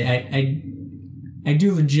opportunity to say I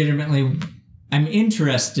do legitimately, I'm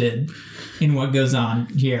interested in what goes on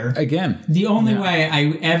here. Again. The only way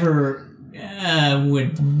I ever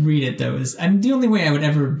would read it, though, is the only way I would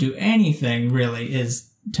ever do anything, really, is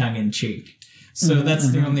tongue-in-cheek. So that's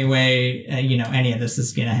the only way, any of this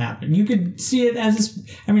is going to happen. You could see it as,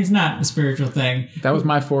 it's not a spiritual thing. That was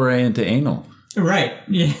my foray into anal. Right.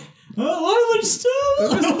 Yeah. Oh, let's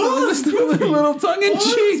do a little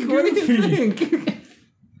tongue-in-cheek. What do you think?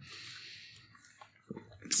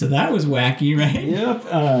 So that was wacky, right? Yep.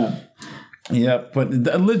 Yep. But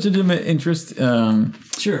a legitimate interest.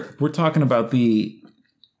 Sure. We're talking about the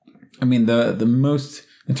most,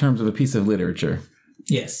 in terms of a piece of literature.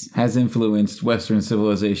 Yes. Has influenced Western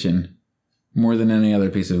civilization more than any other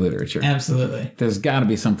piece of literature. Absolutely. There's got to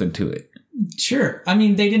be something to it. Sure. They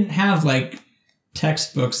didn't have,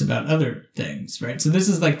 textbooks about other things, right? So this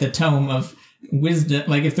is, the tome of wisdom.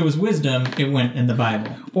 Like if there was wisdom, it went in the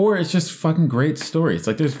Bible. Or it's just fucking great stories.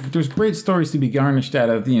 Like there's great stories to be garnished out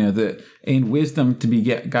of, and wisdom to be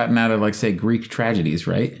gotten out of, like, say, Greek tragedies,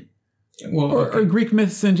 right? Well, Or Greek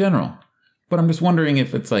myths in general. But I'm just wondering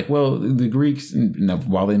if it's like, well, the Greeks,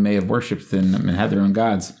 while they may have worshipped and had their own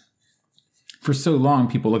gods, for so long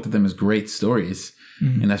people looked at them as great stories,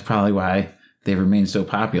 and that's probably why they remained so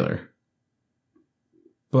popular.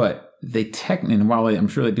 But they and while I'm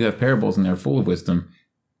sure they do have parables and they're full of wisdom,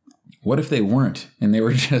 what if they weren't and they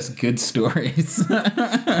were just good stories?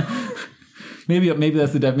 Maybe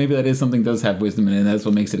that's maybe that is something that does have wisdom in it, and that's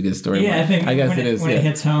what makes it a good story. Yeah, I guess it is when it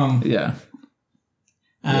hits home. Yeah.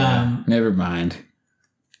 Never mind.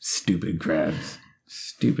 Stupid crabs.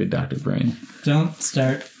 Stupid Dr. Brain. Don't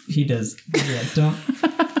start. He does. Yeah, don't.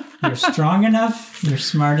 You're strong enough. You're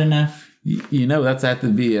smart enough. That's at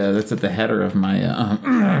the header of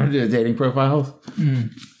my dating profiles.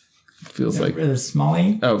 Feels like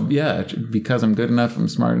Smalley. Oh yeah, because I'm good enough, I'm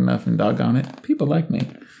smart enough, and doggone it, people like me.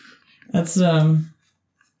 That's does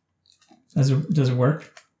it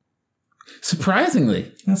work?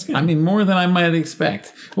 Surprisingly, that's good. I mean, more than I might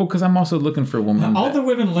expect. Well, because I'm also looking for a woman. All the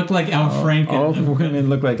women look like Al Franken. All the women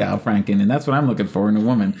look like Al Franken, and that's what I'm looking for in a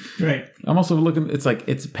woman. Right. I'm also looking. It's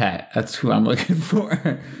Pat. That's who I'm looking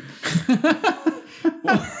for.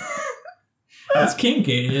 That's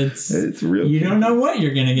kinky. It's real. You don't know what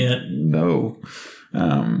you're gonna get. No.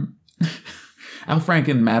 Al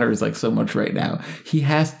Franken matters like so much right now. He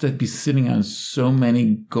has to be sitting on so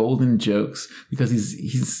many golden jokes because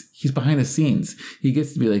he's behind the scenes. He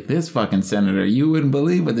gets to be like, this fucking senator, you wouldn't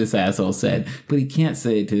believe what this asshole said, but he can't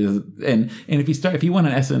say it to his, and if he went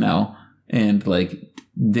on SNL and like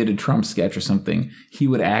did a Trump sketch or something, he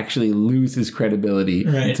would actually lose his credibility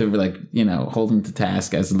to hold him to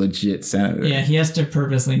task as a legit senator. Yeah, he has to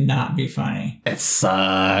purposely not be funny. It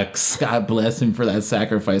sucks. God bless him for that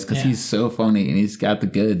sacrifice because he's so funny and he's got the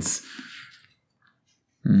goods.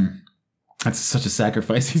 That's such a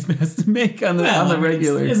sacrifice he's has to make on the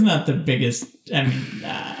regular. It's not the biggest. I mean,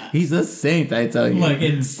 he's a saint, I tell you. Look,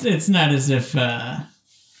 it's not as if he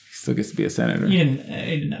still gets to be a senator. He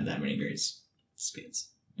didn't have that many great skits.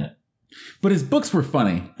 But his books were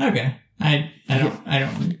funny. Okay. I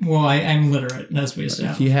don't. Well, I'm literate. That's what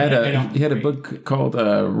established. He had a book called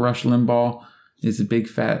Rush Limbaugh is a big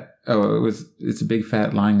fat. It's a big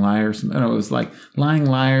fat lying liar. No, it was like lying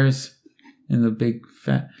liars and the big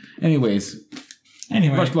fat. Anyway,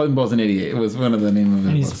 Rush Limbaugh's an idiot. It was one of the name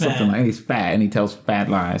of his books. Something like he's fat and he tells fat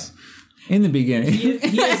lies. In the beginning, he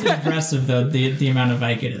is impressive though. The amount of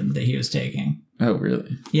Vicodin that he was taking. Oh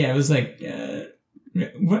really? Yeah, it was like.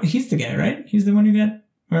 He's the guy, right? He's the one who got.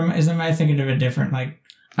 Or am I thinking of a different like?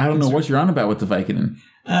 I don't know what you're on about with the Vicodin.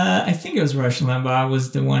 I think it was Rush Limbaugh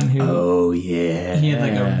was the one who. Oh yeah. He had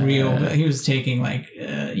like a real. He was taking like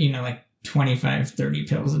like 25, 30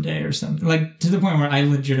 pills a day or something. Like to the point where I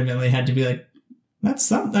legitimately had to be like, that's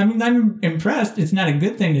something. I mean, I'm impressed. It's not a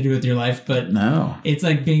good thing to do with your life, but no, it's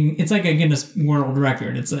like a Guinness World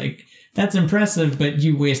Record. It's like that's impressive, but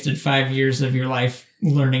you wasted 5 years of your life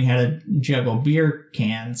learning how to juggle beer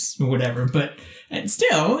cans or whatever. But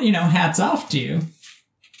still, hats off to you.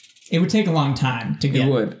 It would take a long time to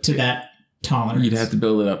get to that tolerance. You'd have to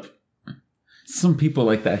build it up. Some people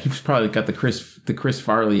like that. He's probably got the Chris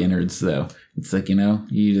Farley innards, though. It's like,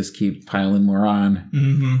 you just keep piling more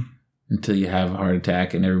on until you have a heart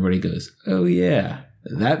attack and everybody goes, oh, yeah,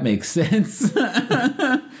 that makes sense.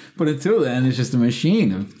 But until then, it's just a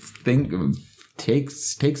machine of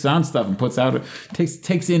takes on stuff and puts out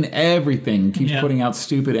takes in everything, keeps putting out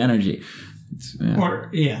stupid energy.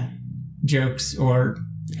 Or jokes or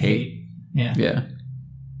hate. Yeah.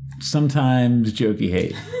 Sometimes jokey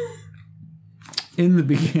hate. In the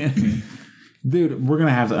beginning, dude, we're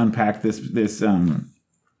gonna have to unpack this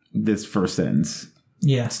first sentence.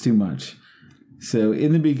 Yeah, it's too much. So,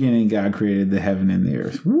 in the beginning, God created the heaven and the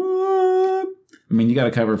earth. What? I mean, you got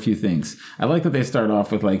to cover a few things. I like that they start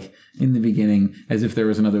off with like in the beginning, as if there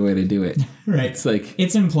was another way to do it. Right. It's like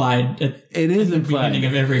it's implied. It is implied. Beginning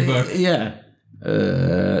of every book. Yeah.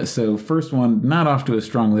 So first one, not off to a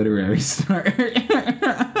strong literary start.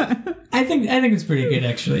 I think it's pretty good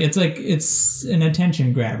actually. It's like it's an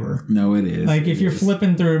attention grabber. No, it is. Like if you're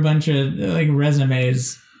flipping through a bunch of like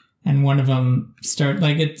resumes and one of them start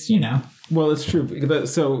like it's Well, it's true.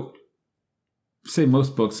 So say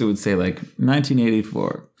most books, it would say like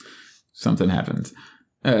 1984, something happens.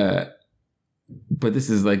 But this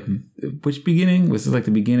is like which beginning? Was this like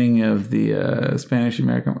the beginning of the Spanish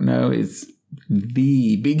American? No, it's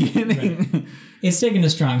the beginning. Right. It's taking a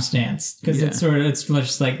strong stance because it's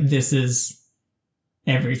just like this is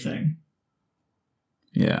everything.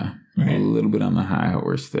 Yeah. Right. A little bit on the high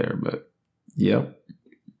horse there, but yep.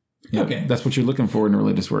 Okay. That's what you're looking for in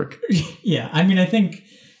religious work. Yeah, I mean, I think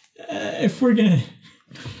if we're gonna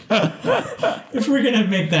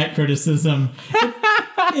make that criticism,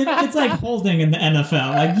 it's like holding in the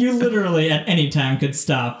NFL. Like you literally at any time could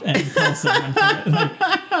stop and call someone for it.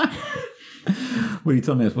 Like, what are you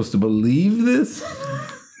telling me? I'm supposed to believe this?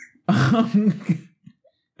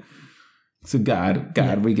 So God,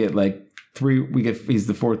 yeah. We get like three. He's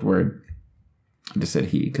the fourth word. I just said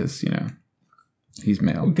he because he's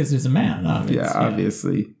male. Because he's a man, obviously. Yeah,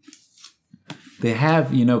 obviously. They have,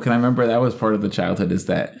 can I remember that was part of the childhood is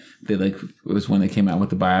that it was when they came out with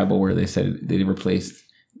the Bible where they said they replaced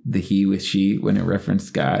the he with she when it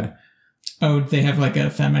referenced God. Oh, they have like a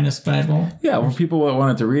feminist Bible? Yeah, where people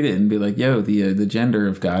wanted to read it and be like, yo, the gender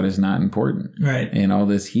of God is not important. Right. And all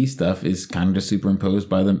this he stuff is kind of just superimposed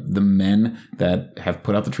by the men that have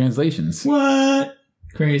put out the translations. What?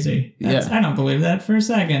 Crazy. Yeah. I don't believe that for a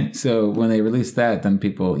second. So when they released that, then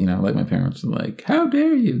people, like my parents were like, how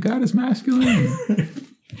dare you? God is masculine.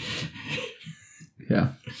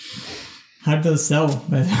 Yeah. How'd those sell?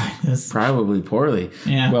 Probably poorly.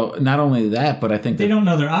 Yeah. Well, not only that, but I think they don't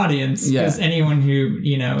know their audience. Yeah. Because anyone who,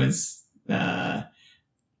 is a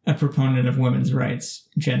proponent of women's rights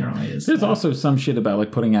generally is. There's also some shit about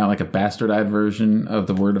like putting out like a bastardized version of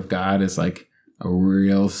the word of God is like a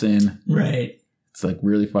real sin. Right. It's like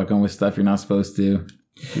really fucking with stuff you're not supposed to.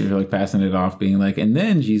 You're like passing it off being like, and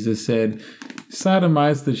then Jesus said,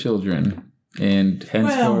 sodomize the children. And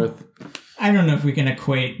henceforth. Well, I don't know if we can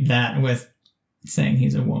equate that with saying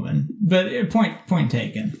he's a woman, but point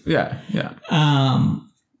taken. Yeah.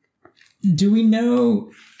 Do we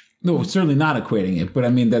know? No, certainly not equating it, but I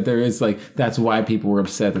mean that there is like that's why people were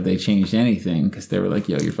upset that they changed anything because they were like,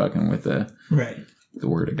 "Yo, you're fucking with the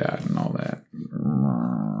word of God and all that."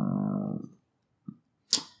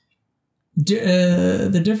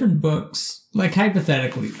 The different books, like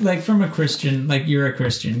hypothetically, like from a Christian, like you're a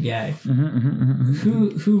Christian guy,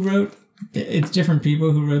 who wrote. It's different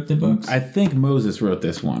people who wrote the books. I think Moses wrote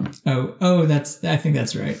this one. Oh, I think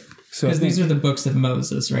that's right. Because these are the books of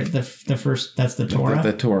Moses, right? The first, that's the Torah.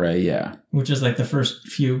 The Torah, yeah. Which is like the first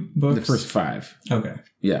few books. The first 5. Okay.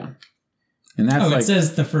 Yeah. And that's it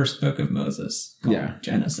says the first book of Moses. Yeah.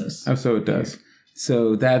 Genesis. Oh, so it does.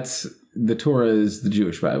 So that's the Torah is the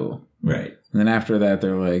Jewish Bible. Right. And then after that,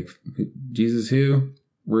 they're like, Jesus who?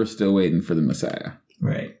 We're still waiting for the Messiah.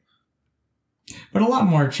 Right. But a lot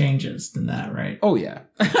more changes than that, right? Oh, yeah.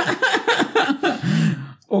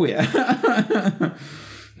 Oh, yeah.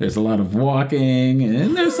 There's a lot of walking,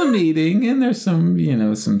 and there's some eating, and there's some,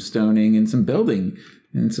 some stoning, and some building,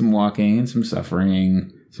 and some walking, and some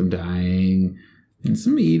suffering, some dying, and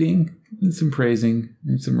some eating, and some praising,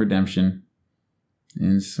 and some redemption,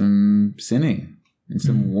 and some sinning, and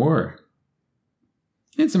some war,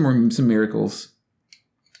 and some miracles,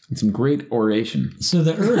 and some great oration. So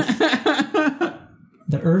the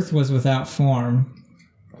earth was without form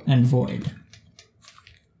and void.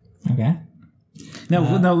 Okay.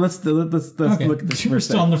 No, let's look at this. We're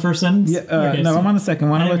still on the first sentence? Yeah, I'm on the second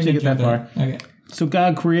one. I'll let you get that far. Okay. So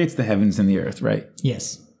God creates the heavens and the earth, right?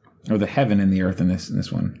 Yes. Or the heaven and the earth in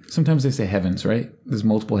this one. Sometimes they say heavens, right? There's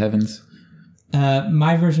multiple heavens.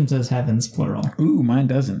 My version says heavens, plural. Ooh, mine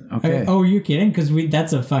doesn't. Okay. Oh, you kidding? Because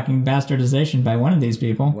that's a fucking bastardization by one of these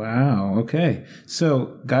people. Wow. Okay.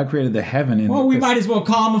 So God created the heaven and. Well, we might as well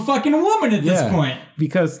call him a fucking woman at this point.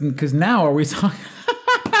 Because now are we talking?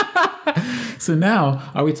 So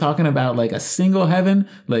now, are we talking about like a single heaven?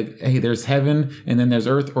 Like, hey, there's heaven and then there's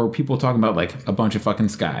earth, or people talking about like a bunch of fucking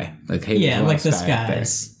sky? Like, hey, yeah, like the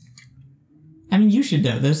skies. I mean, you should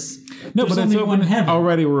know this. No, there's but it's one open. heaven.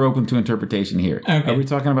 Already, we're open to interpretation here. Okay. Are we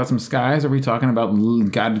talking about some skies? Or are we talking about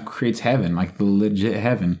God creates heaven, like the legit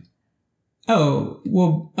heaven? Oh,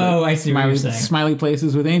 well, I see what you're saying. Smiley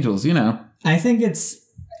places with angels,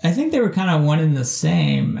 I think they were kind of one and the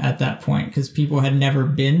same at that point because people had never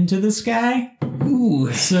been to the sky.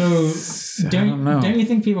 Ooh. So don't you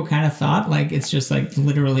think people kind of thought like it's just like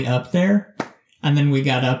literally up there? And then we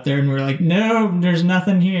got up there and we were like, no, there's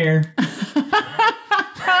nothing here.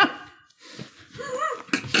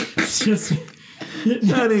 It's just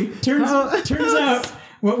turns out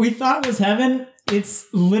what we thought was heaven, it's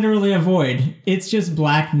literally a void. It's just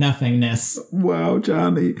black nothingness. Wow,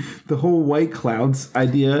 Johnny. The whole white clouds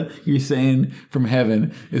idea you're saying from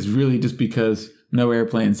heaven is really just because no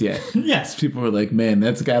airplanes yet. Yes. People are like, man,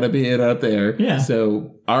 that's got to be it up there. Yeah.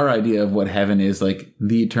 So our idea of what heaven is, like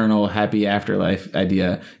the eternal happy afterlife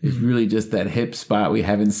idea, is really just that hip spot we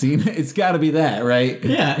haven't seen. It's got to be that, right?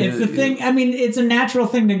 Yeah, it's the thing. I mean, it's a natural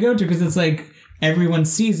thing to go to because it's like, everyone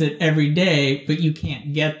sees it every day, but you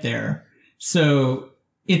can't get there. So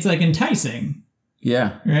it's like enticing,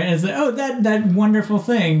 Yeah. right? It's like, oh, that wonderful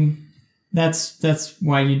thing. That's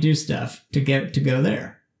why you do stuff to go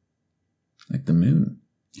there. Like the moon.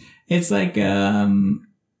 It's like, yeah,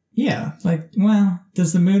 like, well,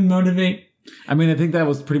 does the moon motivate? I mean, I think that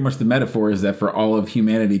was pretty much the metaphor, is that for all of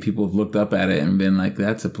humanity, people have looked up at it and been like,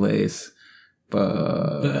 that's a place.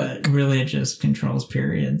 But really it just controls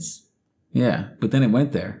periods. yeah, but then it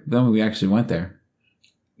went there. Then we actually went there.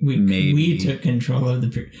 We took control of the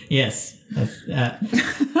period. Yes.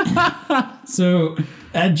 So,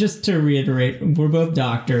 just to reiterate, we're both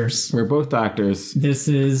doctors. We're both doctors. This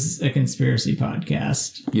is a conspiracy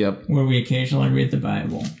podcast. Yep. Where we occasionally read the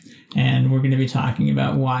Bible. And we're going to be talking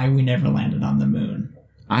about why we never landed on the moon.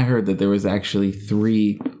 I heard that there was actually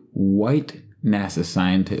 3 white NASA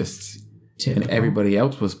scientists. Typical. And everybody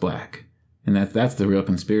else was black. And that's the real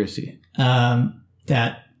conspiracy. I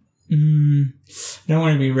don't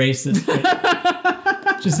want to be racist,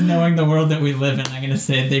 but just knowing the world that we live in, I'm going to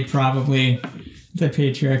say the patriarchy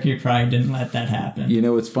probably didn't let that happen. You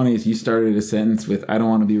know what's funny is you started a sentence with, I don't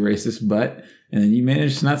want to be racist, but, and then you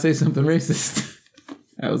managed to not say something racist.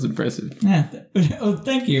 That was impressive. Yeah. Oh,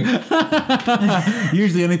 thank you.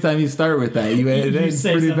 Usually anytime you start with that, you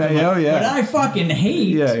say pretty bad. Like, oh, yeah. But I fucking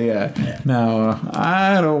hate. Yeah. No,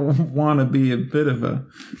 I don't want to be a bit of a...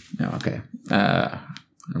 No, okay. I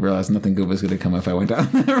realized nothing good was going to come if I went down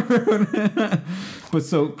that road. But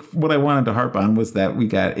so what I wanted to harp on was that we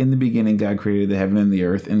got, in the beginning, God created the heaven and the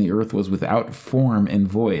earth was without form and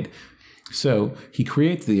void. So he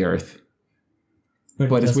creates the earth,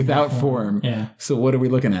 but it's without form. Yeah. So what are we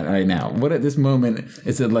looking at right now? What at this moment,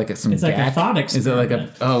 is it like It's like a thought experiment. Is it like a...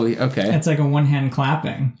 Oh, okay. It's like a one-hand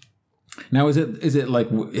clapping. Now, is it like...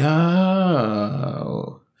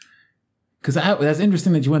 Oh... Because that's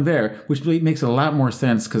interesting that you went there, which makes a lot more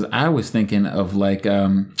sense, because I was thinking of like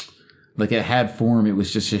it had form, it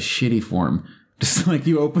was just a shitty form. Just like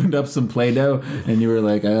you opened up some Play-Doh and you were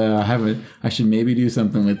like, I should maybe do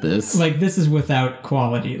something with this. Like, this is without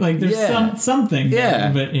quality. Like, there's something there,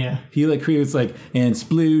 but yeah. He like creates like, and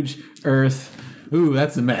splooge, earth, ooh,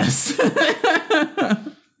 that's a mess.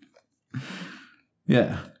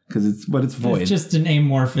 Yeah. Because it's void. It's just an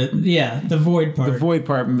amorphous... Yeah, the void part. The void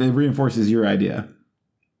part reinforces your idea.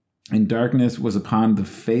 And darkness was upon the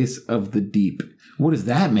face of the deep. What does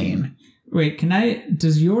that mean? Wait,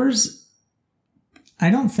 does yours... I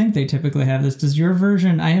don't think they typically have this. Does your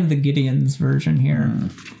version... I have the Gideon's version here.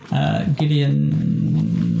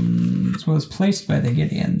 Gideon was placed by the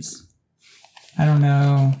Gideons. I don't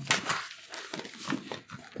know.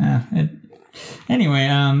 Anyway,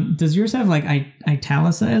 does yours have like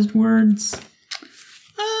italicized words?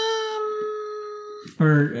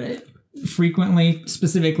 Or frequently,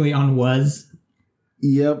 specifically on was?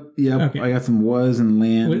 Yep. Okay. I got some was and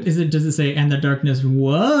land. Does it say, and the darkness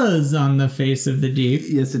was on the face of the deep?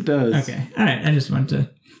 Yes, it does. Okay. All right. I just want to...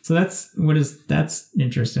 So that's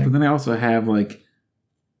interesting. But then I also have like,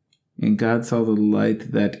 and God saw the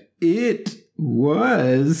light that it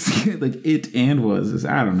was like it and was.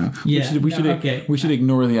 I don't know. Yeah. We should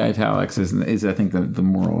ignore the italics. Is I think the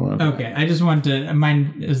moral of okay. I just want to.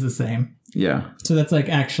 Mine is the same. Yeah. So that's like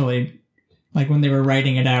actually, like when they were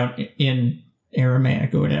writing it out in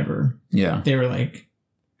Aramaic or whatever. Yeah. They were like,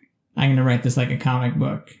 I'm going to write this like a comic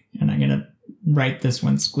book, and I'm going to write this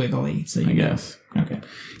one squiggly. So I guess. Okay.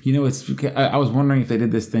 You know, I was wondering if they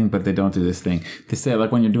did this thing, but they don't do this thing. They say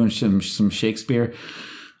like when you're doing some Shakespeare.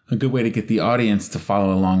 A good way to get the audience to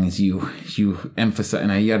follow along is you emphasize,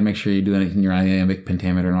 and you got to make sure you're doing it in your iambic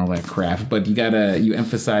pentameter and all that crap. But you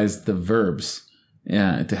emphasize the verbs,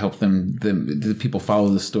 to help the people follow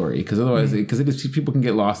the story. Because otherwise, people can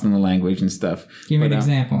get lost in the language and stuff. Give me an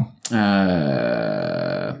example.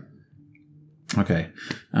 Okay.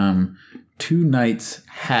 2 nights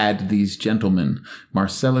had these gentlemen,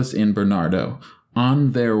 Marcellus and Bernardo,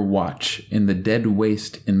 on their watch in the dead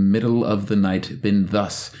waste in middle of the night been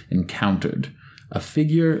thus encountered. A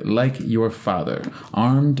figure like your father,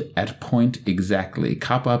 armed at point exactly,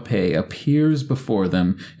 Capape, appears before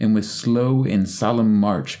them, and with slow and solemn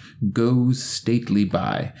march goes stately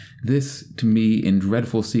by. This to me in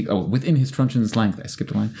dreadful within his truncheon's length, I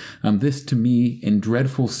skipped a line. This to me in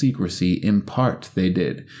dreadful secrecy impart they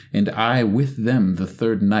did, and I with them the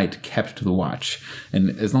 3rd night kept the watch. And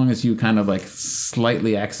as long as you kind of like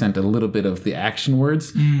slightly accent a little bit of the action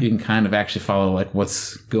words, you can kind of actually follow like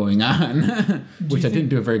what's going on. Which I didn't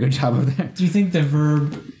do a very good job of there. Do you think the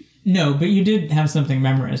verb... No, but you did have something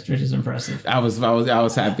memorized, which is impressive. I was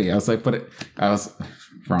happy. I was like,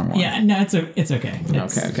 Wrong one. Yeah, no, it's okay.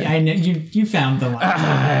 Okay. I know you found the line.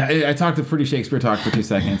 I talked a pretty Shakespeare talk for 2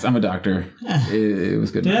 seconds. I'm a doctor. It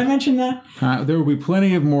was good. Did I mention that? There will be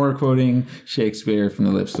plenty of more quoting Shakespeare from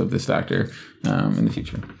the lips of this doctor in the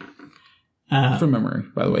future. From memory,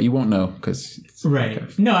 by the way. You won't know because... Right.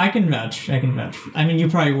 Okay. No, I can vouch. I mean, you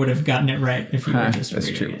probably would have gotten it right if you were just That's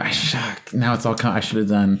reading true. it. Now it's all... I should have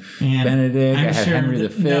done Benedict. I had Henry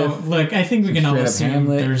V. No, look, I think we can all assume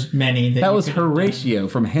Hamlet. There's many. That was Horatio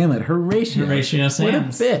from Hamlet. Horatio Sands. What a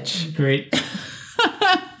bitch. Great.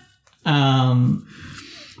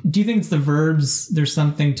 Do you think it's the verbs, there's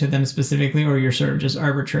something to them specifically, or you're sort of just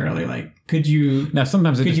arbitrarily like, could you... Now,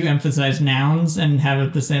 sometimes you emphasize nouns and have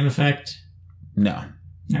it the same effect? No.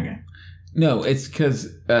 Okay. No, it's because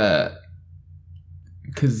then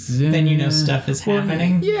you know stuff is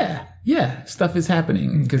happening. Yeah, stuff is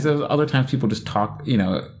happening because other times people just talk. You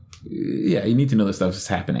need to know that stuff is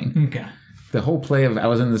happening. Okay. The whole play of I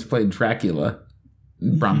was in this play Dracula,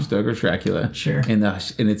 Bram Stoker's Dracula. Sure. And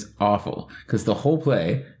it's awful because the whole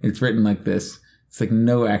play it's written like this. It's like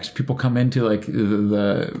no action. People come into like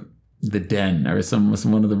the den or some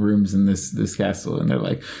one of the rooms in this castle, and they're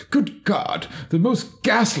like, "Good God, the most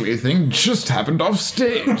ghastly thing just happened off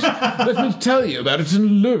stage. Let me tell you about it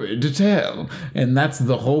in lurid detail." And that's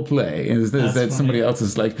the whole play. Is that somebody else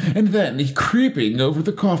is like, and then creeping over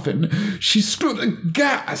the coffin, she stood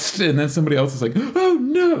aghast, and then somebody else is like, "Oh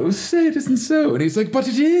no, say it isn't so," and he's like, "But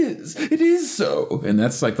it is so," and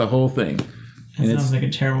that's like the whole thing. That sounds like a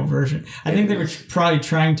terrible version. I think they were probably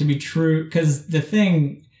trying to be true because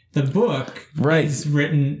the book is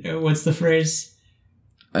written. What's the phrase?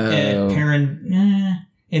 It's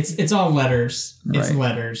all letters. It's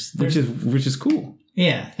letters, which is cool.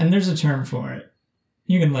 Yeah, and there's a term for it.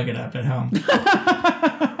 You can look it up at home.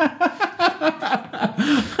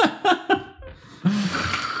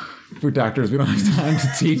 For doctors, we don't have time to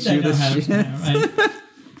teach you this shit.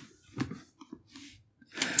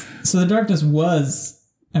 So the darkness was.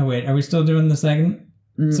 Oh wait, are we still doing the second?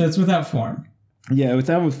 So it's without form. Yeah,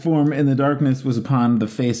 without form, and the darkness was upon the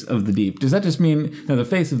face of the deep. Does that just mean, the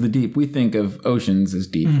face of the deep, we think of oceans as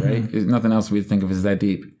deep, right? There's nothing else we think of as that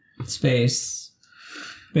deep. Space.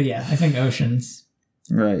 But yeah, I think oceans.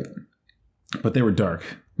 Right. But they were dark.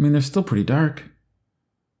 I mean, they're still pretty dark.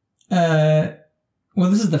 Well,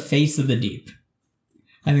 this is the face of the deep.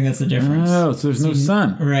 I think that's the difference. Oh, so there's no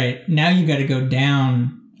sun. Right. Now you got to go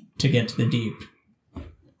down to get to the deep.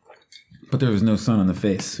 But there was no sun on the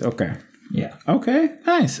face. Okay. Yeah. Okay.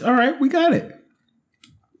 Nice. All right. We got it.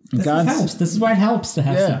 This helps. This is why it helps to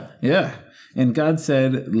have stuff. Yeah. And God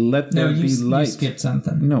said, "Let there be light." You skipped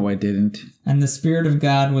something. No, I didn't. And the Spirit of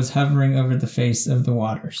God was hovering over the face of the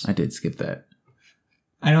waters. I did skip that.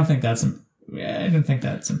 I don't think that's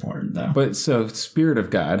important, though. But so, Spirit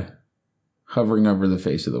of God hovering over the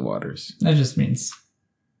face of the waters. That just means...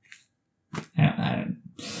 yeah.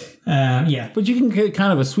 But you can get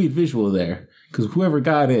kind of a sweet visual there. Because whoever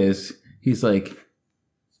God is... He's like,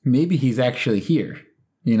 maybe he's actually here.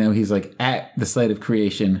 He's like at the site of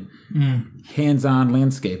creation, hands-on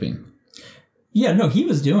landscaping. Yeah, no, he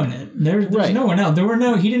was doing it. There's no one else.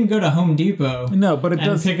 He didn't go to Home Depot. No, but it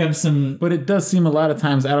does pick up some. But it does seem a lot of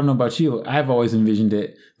times. I don't know about you. I've always envisioned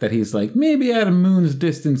it that he's like maybe at a moon's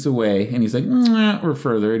distance away, and he's like or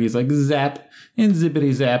further, and he's like zap and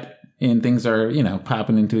zippity zap. And things are,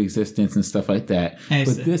 popping into existence and stuff like that.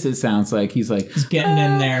 But this, it sounds like he's getting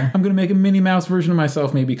in there. I'm going to make a Minnie Mouse version of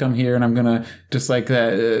myself, maybe come here, and I'm going to, just like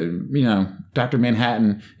that, Dr.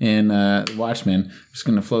 Manhattan in Watchmen, just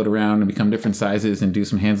going to float around and become different sizes and do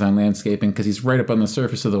some hands-on landscaping because he's right up on the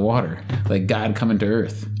surface of the water, like God coming to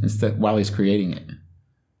Earth while he's creating it.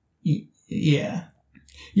 Yeah.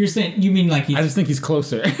 You mean like I just think he's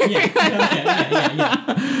closer. Yeah.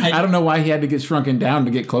 I don't know why he had to get shrunken down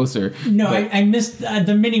to get closer. No, I missed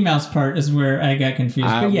the Minnie Mouse part is where I got confused.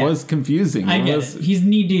 It was confusing. I get it. He's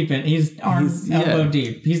knee deep in. He's elbow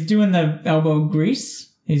deep. He's doing the elbow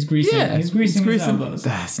grease. He's greasing. Yeah, he's greasing his elbows.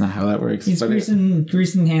 That's not how that works. He's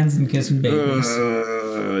greasing hands and kissing babies.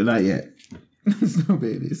 Not yet. There's no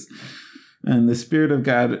babies. And the Spirit of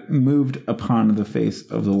God moved upon the face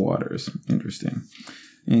of the waters. Interesting.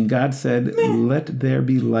 And God said, "Let there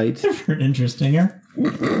be light." Interestinger.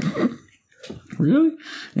 Really?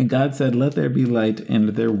 And God said, "Let there be light," and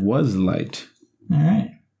there was light. All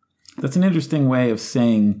right. That's an interesting way of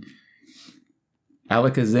saying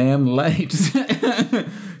Alakazam light.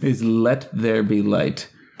 Is let there be light.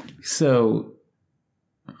 So,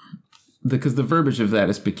 because the verbiage of that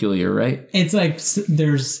is peculiar, right? It's like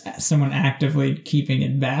there's someone actively keeping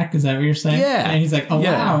it back. Is that what you're saying? Yeah. And he's like, allow.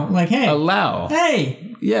 Yeah. Like, hey. Allow. Hey.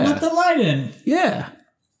 Yeah. Let the light in. Yeah.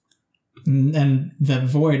 And the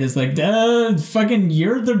void is like, duh, fucking,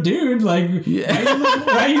 you're the dude. Like, why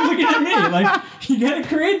are you looking at me? Like, you gotta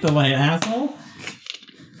create the light, asshole.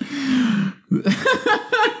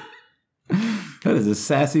 That is a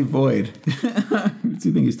sassy void. Who do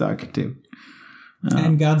you think he's talking to?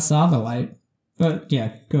 And God saw the light. But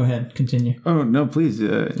yeah, go ahead, continue. Oh, no, please,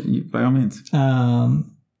 by all means.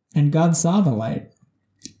 And God saw the light,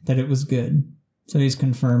 that it was good. So he's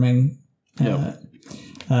confirming.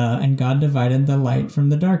 And God divided the light from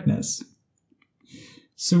the darkness.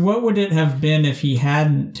 So what would it have been if he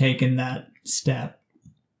hadn't taken that step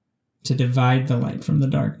to divide the light from the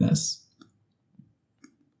darkness?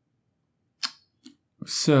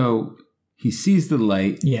 So he sees the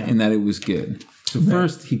light and that it was good. So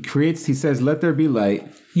first he says, let there be light.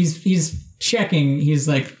 He's checking, he's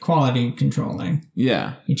like quality controlling.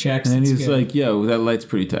 Yeah. He checks. And then he's good. Like, yo, that light's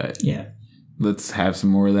pretty tight. Yeah. Let's have some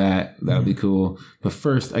more of that. That'll be cool. But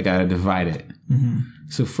first, I got to divide it. Mm-hmm.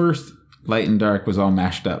 So first, light and dark was all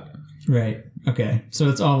mashed up. Right. Okay. So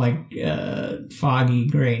it's all like foggy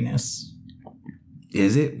grayness.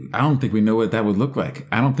 Is it? I don't think we know what that would look like.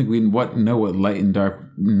 I don't think we know what light and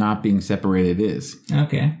dark not being separated is.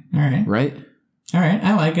 Okay. All right. Right? All right.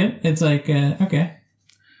 I like it. It's like, okay.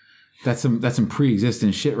 That's some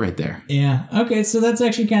pre-existent shit right there. Yeah. Okay. So that's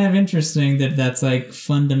actually kind of interesting that's like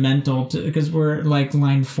fundamental to, because we're like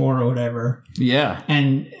line 4 or whatever. Yeah.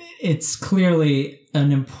 And it's clearly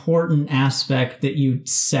an important aspect that you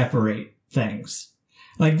separate things.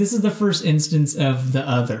 Like this is the first instance of the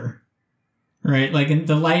other, right? Like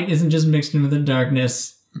the light isn't just mixed in with the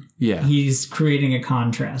darkness. Yeah. He's creating a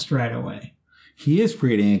contrast right away. He is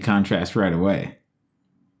creating a contrast right away.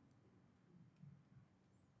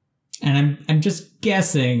 And I'm just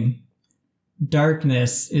guessing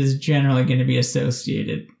darkness is generally going to be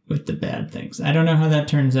associated with the bad things. I don't know how that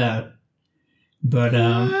turns out, but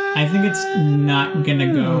I think it's not going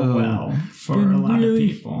to go well for a lot of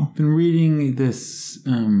people. Been reading this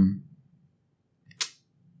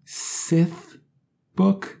Sith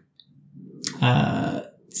book.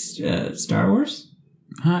 Star Wars?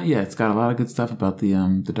 Yeah, it's got a lot of good stuff about the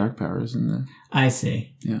dark powers and the. I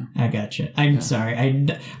see. Yeah, I gotcha. I'm sorry. I told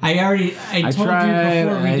you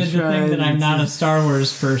before we did the thing that I'm not a Star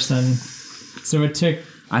Wars person, so it took.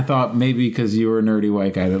 I thought maybe because you were a nerdy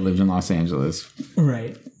white guy that lived in Los Angeles.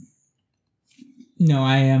 Right. No,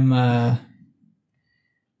 I am.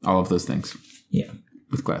 All of those things. Yeah.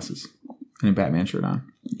 With glasses and a Batman shirt on.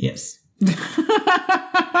 Yes.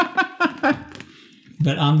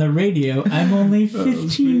 But on the radio, I'm only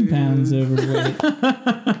 15 pounds overweight.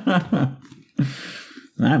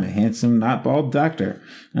 I'm a handsome, not bald doctor.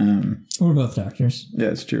 We're both doctors. Yeah,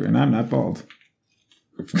 it's true. And I'm not bald.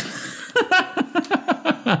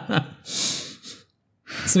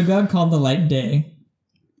 So God called the light day,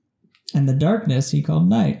 and the darkness he called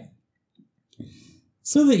night.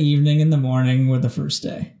 So the evening and the morning were the first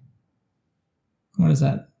day. What is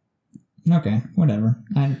that? Okay, whatever.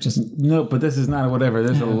 No, but this is not a whatever.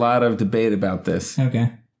 There's a lot of debate about this.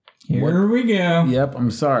 Okay. Here we go. Yep,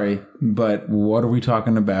 I'm sorry, but what are we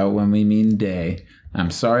talking about when we mean day?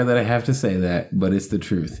 I'm sorry that I have to say that, but it's the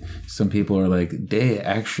truth. Some people are like, day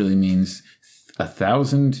actually means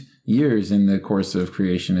 1,000 years in the course of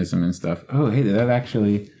creationism and stuff. Oh, hey, did that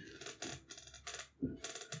actually...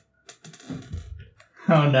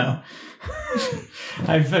 Oh, no.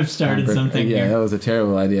 I've started something here. That was a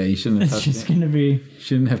terrible idea. You shouldn't have touched it. It's just going to be...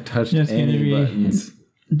 Shouldn't have touched any buttons.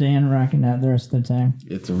 Dan rocking out the rest of the time.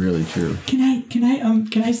 It's really true. Can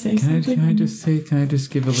I say something? Can I just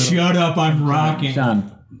give a little... Shut up, I'm rocking.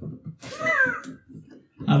 Sean.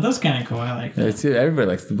 Oh, that's kind of cool. I like that. Everybody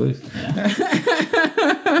likes the blues. Yeah.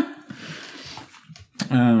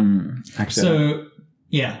 Actually... So,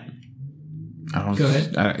 yeah. Go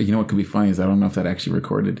ahead. You know what could be funny is I don't know if that actually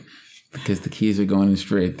recorded. Because the keys are going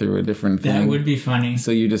straight through a different thing. That would be funny.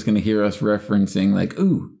 So you're just going to hear us referencing like,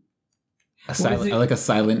 ooh, a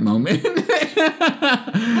silent moment.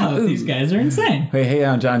 Oh, these guys are insane. Hey,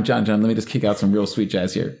 John, let me just kick out some real sweet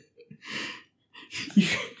jazz here.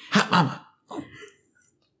 Hot mama.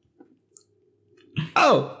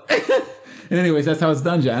 Oh. And anyways, that's how it's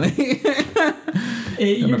done, Johnny.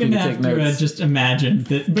 You're going to have to just imagine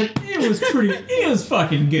that. But it was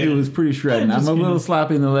fucking good. It was pretty shredding. I'm a little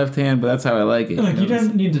sloppy in the left hand, but that's how I like it. Look, you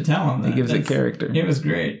don't need to tell him that. It gives it character. It was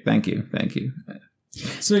great. Thank you.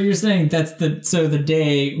 So you're saying the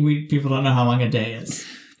day, people don't know how long a day is.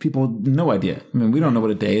 People, no idea. I mean, we don't know what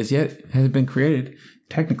a day is yet. It hasn't been created.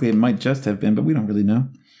 Technically, it might just have been, but we don't really know.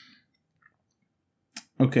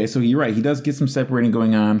 Okay, so you're right. He does get some separating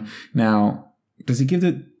going on. Now, did he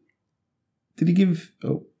give...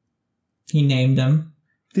 Oh. He named them.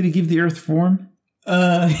 Did he give the Earth form?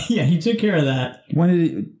 Yeah, he took care of that. When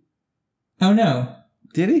did he? Oh no.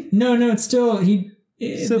 Did he? No, it's still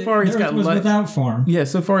So far, he's got was light without form. Yeah,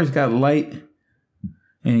 so far he's got light,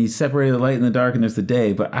 and he's separated the light and the dark, and there's the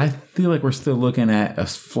day. But I feel like we're still looking at a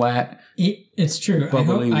flat, It's true.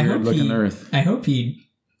 bubbly, weird-looking Earth. I hope he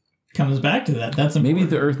comes back to that. That's important. Maybe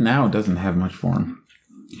the Earth now doesn't have much form.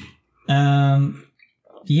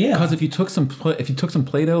 Yeah. Because if you took some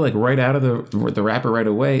Play-Doh like right out of the wrapper right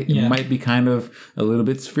away, it might be kind of a little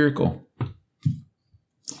bit spherical.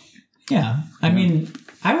 Yeah. I mean,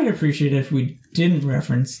 I would appreciate it if we didn't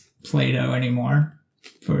reference Play-Doh anymore.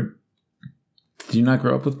 Did you not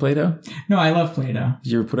grow up with Play-Doh? No, I love Play-Doh.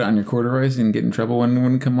 Did you ever put it on your corduroys and get in trouble when it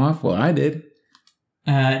wouldn't come off? Well, I did.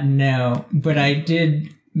 No, but I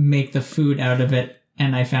did make the food out of it,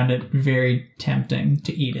 and I found it very tempting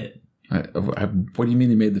to eat it. What do you mean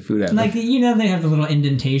you made the food out of it? Like, you know, they have the little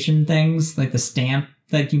indentation things, like the stamp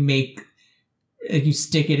that you make, like you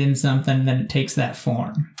stick it in something, and then it takes that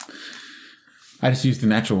form. I just used the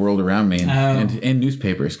natural world around me and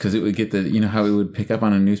newspapers, because it would get the, you know how it would pick up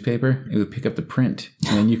on a newspaper? It would pick up the print,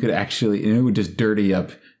 and then you could actually, and it would just dirty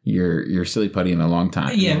up your silly putty in a long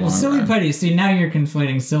time. Yeah, well, silly putty, see, now you're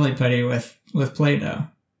conflating silly putty with Play-Doh.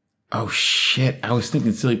 Oh, shit. I was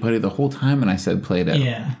thinking silly putty the whole time, and I said Play-Doh.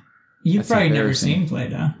 Yeah. You've probably never seen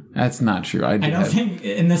Play-Doh. That's not true. I don't think,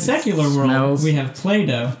 in the secular world, we have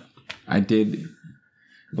Play-Doh. I did.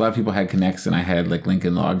 A lot of people had Connects, and I had like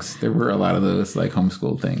Lincoln Logs. There were a lot of those like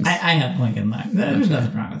homeschool things. I had Lincoln Logs. There's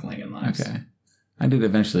nothing wrong with Lincoln Logs. Okay. I did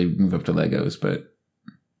eventually move up to Legos, but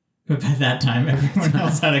by that time, everyone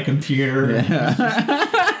else had a computer.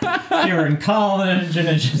 Yeah. They were in college, and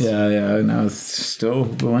it just... Yeah, no, it's still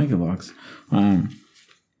the Lincoln Logs.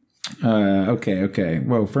 Okay.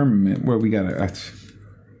 Well, firmament, we got it.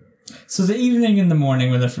 So the evening and the morning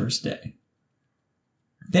were the first day.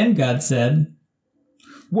 Then God said...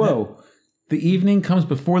 Whoa, the evening comes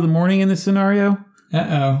before the morning in this scenario?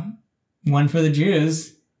 Uh-oh. One for the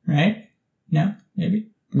Jews, right? No?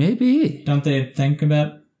 Maybe? Maybe. Don't they think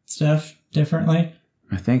about stuff differently?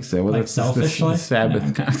 I think so. Well, like selfishly? The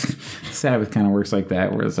Sabbath, no. Sabbath kind of works like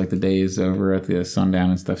that, where it's like the day is over at the sundown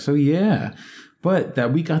and stuff. So yeah, but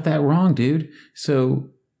we got that wrong, dude. So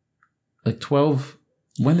like 12,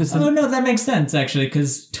 when does Oh, no, that makes sense, actually,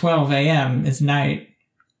 because 12 a.m. is night.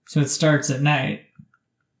 So it starts at night.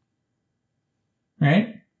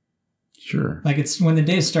 Right? Sure. Like it's when the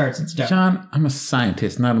day starts, it's dark. John, I'm a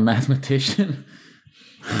scientist, not a mathematician.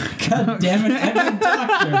 God damn it, I'm a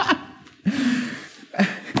doctor.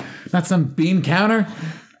 Not some bean counter.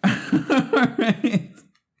 Right.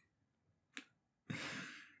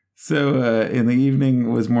 So in the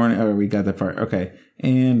evening was morning. Oh, we got that part. Okay.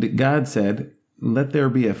 And God said, "Let there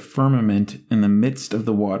be a firmament in the midst of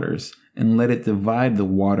the waters, and let it divide the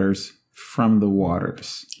waters from the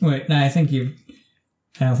waters." Wait, no, I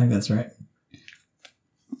don't think that's right.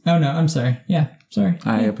 Oh, no, I'm sorry. Yeah, sorry.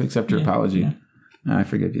 I accept your apology. Yeah. I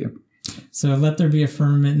forgive you. So let there be a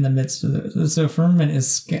firmament in the midst of the... So firmament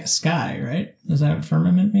is sky, right? Is that what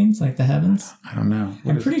firmament means? Like the heavens? I don't know.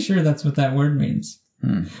 I'm pretty sure that's what that word means.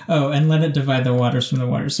 Oh, and let it divide the waters from the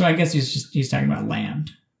waters. So I guess he's talking about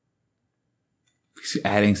land. He's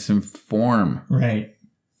adding some form. Right.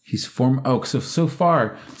 He's so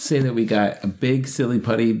far, say that we got a big silly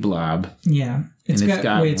putty blob. Yeah. It's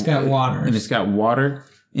got water. And it's got water.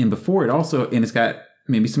 And before it also, and it's got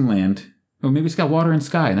maybe some land. Or maybe it's got water and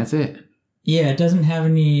sky, and that's it. Yeah, it doesn't have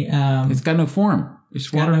any... it's got no form.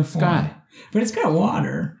 It's water and sky. But it's got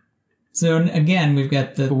water. So again, we've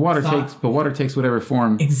got the... But water takes whatever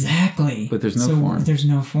form. Exactly. But there's no form. There's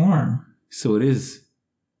no form. So it is...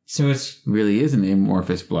 So it's... Really is an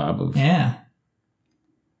amorphous blob of... Yeah.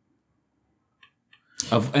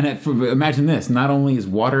 Imagine this. Not only is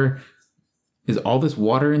all this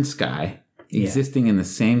water and sky existing in the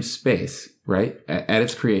same space, right? At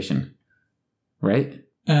its creation, right?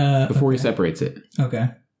 Before he separates it. Okay.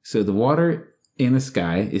 So the water in the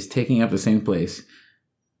sky is taking up the same place,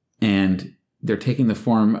 and they're taking the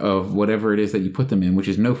form of whatever it is that you put them in, which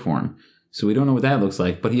is no form. So we don't know what that looks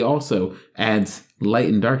like, but he also adds light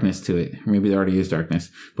and darkness to it. Maybe there already is darkness,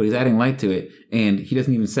 but he's adding light to it, and he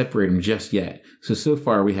doesn't even separate them just yet. So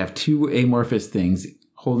far we have two amorphous things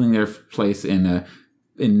holding their place in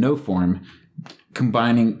no form,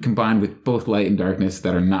 combined with both light and darkness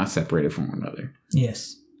that are not separated from one another.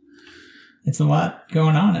 Yes. It's a lot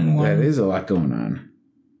going on in one. That is a lot going on.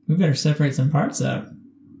 We better separate some parts out.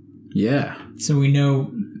 Yeah. So we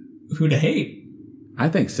know who to hate. I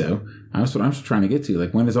think so. That's what I'm just trying to get to.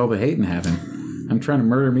 Like, when does all the hating happen? I'm trying to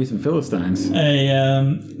murder me some Philistines.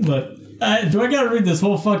 Look, Do I gotta read this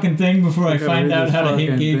whole fucking thing before I find out how to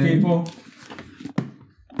hate gay people?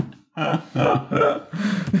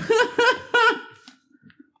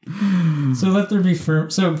 So let there be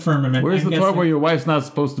firmament. Where's the part where your wife's not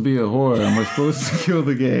supposed to be a whore and we're supposed to kill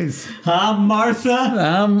the gays?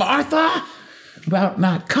 Martha? Martha? About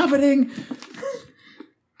not coveting.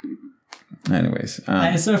 Anyways.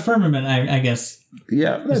 So firmament, I guess.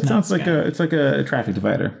 Yeah, that sounds like it's like a traffic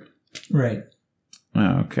divider. Right.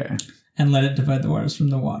 Okay. And let it divide the waters from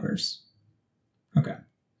the waters. Okay.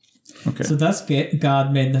 So thus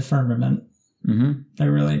God made the firmament. Mm-hmm.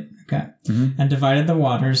 They're really... Okay. Mm-hmm. And divided the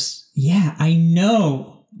waters. Yeah, I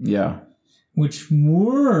know. Yeah. Which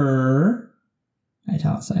were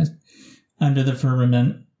italicized under the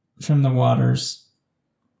firmament from the waters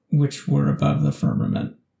which were above the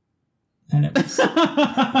firmament. And it was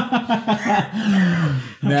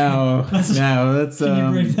now that's can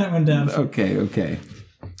you break that one down? Okay.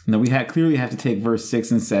 Now we clearly have to take verse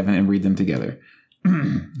 6 and 7 and read them together.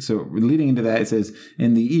 So leading into that, it says,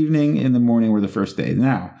 in the evening, in the morning were the first day.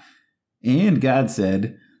 Now, and God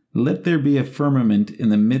said, let there be a firmament in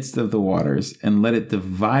the midst of the waters, and let it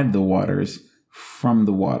divide the waters from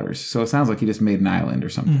the waters. So it sounds like he just made an island or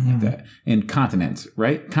something like that. And continents,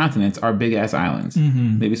 right? Continents are big-ass islands.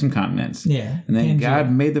 Mm-hmm. Maybe some continents. Yeah. And then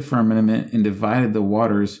God made the firmament and divided the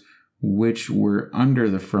waters which were under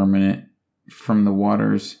the firmament from the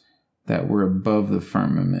waters that were above the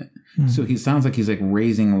firmament. Mm-hmm. So he sounds like he's like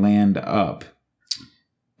raising land up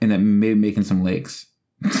and then maybe making some lakes.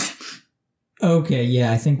 Okay,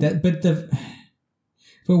 yeah, I think that.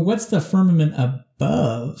 But what's the firmament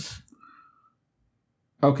above?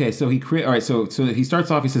 Okay, so so he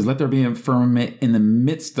starts off. He says, "Let there be a firmament in the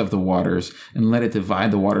midst of the waters, and let it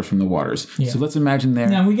divide the waters from the waters." Yeah. So let's imagine there.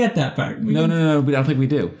 Now we get that part. No, but I don't think we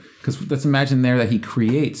do, because let's imagine there that he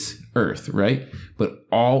creates Earth, right? But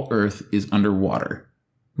all Earth is underwater,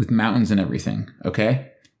 with mountains and everything.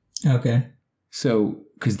 Okay. Okay. So,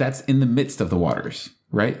 because that's in the midst of the waters,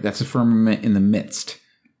 right? That's a firmament in the midst.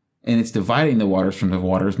 And it's dividing the waters from the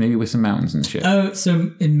waters, maybe with some mountains and shit. Oh,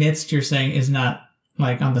 so in midst, you're saying is not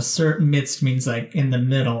like on the midst means like in the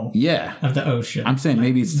middle of the ocean. I'm saying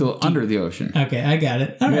maybe it's still under the ocean. Okay, I got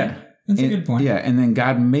it. All right. That's a good point. Yeah, and then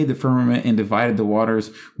God made the firmament and divided the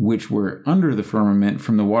waters which were under the firmament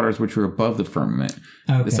from the waters which were above the firmament.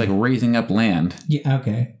 Okay. It's like raising up land. Yeah,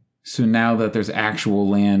 okay. So now that there's actual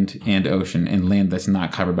land and ocean and land that's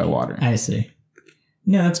not covered by water. I see.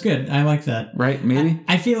 No, that's good. I like that. Right? Maybe?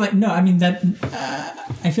 I feel like, no, I mean, that,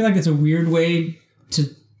 I feel like it's a weird way to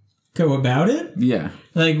go about it. Yeah.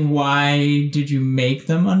 Like, why did you make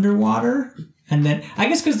them underwater? And then, I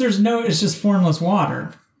guess because it's just formless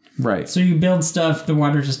water. Right. So you build stuff, the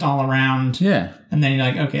water's just all around. Yeah. And then you're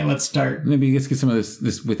like, okay, let's start. Maybe let's get some of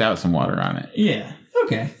this without some water on it. Yeah.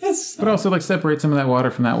 Okay. But also, like, separate some of that water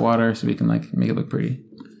from that water so we can, like, make it look pretty.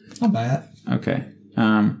 I'll buy it. Okay.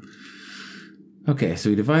 Okay, so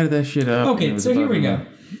we divided that shit up. Okay, so here we go.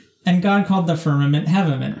 And God called the firmament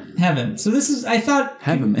heaven. So this is, I thought...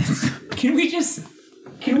 Heaven. Can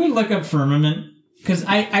we look up firmament? Because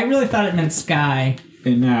I really thought it meant sky.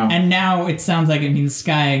 And now it sounds like it means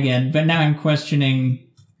sky again. But now I'm questioning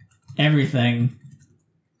everything.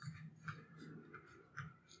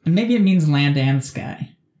 And maybe it means land and sky.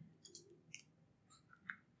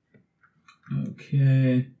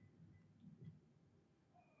 Okay.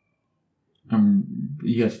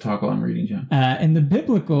 You have to talk while I'm reading, John. In the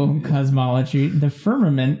biblical cosmology, the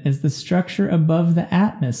firmament is the structure above the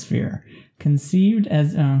atmosphere, conceived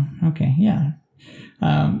as... okay, yeah.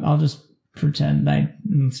 I'll just pretend I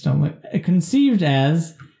still look... Conceived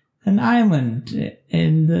as an island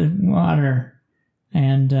in the water.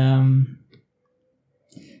 And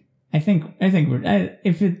I think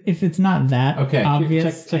if it's not that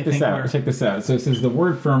obvious... Check this out. So it says the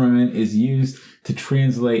word firmament is used to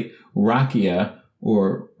translate rakia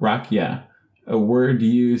or rakia, a word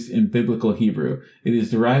used in biblical Hebrew. It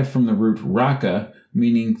is derived from the root raka,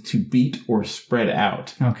 meaning to beat or spread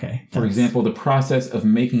out. Okay. For example, the process of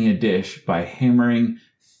making a dish by hammering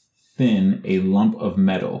thin a lump of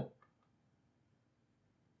metal.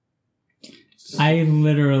 I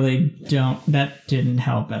literally don't... That didn't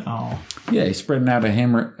help at all. Yeah, he's spreading out a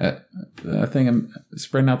hammer...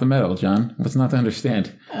 spreading out the metal, John. What's not to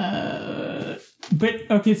understand? But,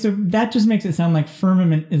 okay, so that just makes it sound like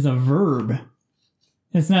firmament is a verb.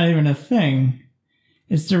 It's not even a thing.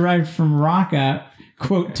 It's derived from raka,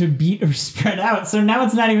 quote, to beat or spread out. So now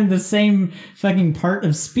it's not even the same fucking part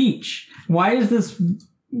of speech. Why is this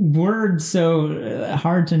word so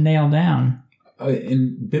hard to nail down?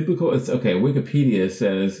 In biblical, it's okay. Wikipedia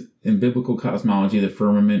says in biblical cosmology, the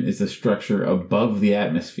firmament is a structure above the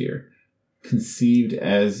atmosphere, conceived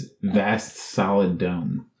as vast solid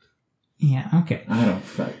dome. Yeah, okay. I don't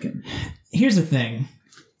fucking... Here's the thing.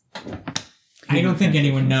 I don't think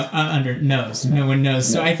anyone knows. No one knows.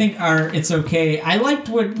 So I think it's okay. I liked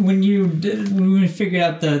when we figured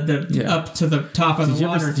out the up to the top of the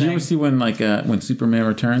water thing. Did you ever see when Superman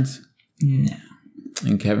returns? No.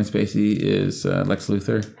 And Kevin Spacey is Lex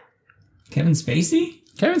Luthor? Kevin Spacey?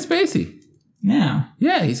 Kevin Spacey. No.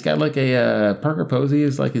 Yeah, he's got like a Parker Posey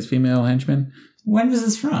is like his female henchman. When was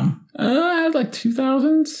this from? Like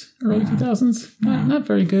 2000s, early 2000s. Not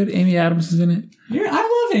very good. Amy Adams is in it.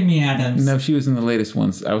 I love Amy Adams. No, she was in the latest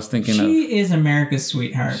ones. I was thinking she is America's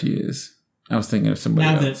sweetheart. She is. I was thinking of somebody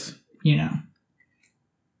else.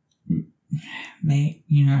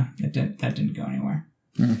 That, that didn't go anywhere.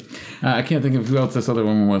 I can't think of who else this other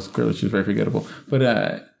woman was. Clearly, she was very forgettable. But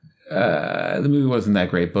the movie wasn't that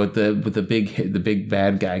great. But the big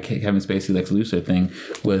bad guy Kevin Spacey Lex Luthor thing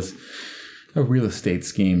was a real estate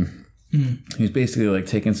scheme. He was basically like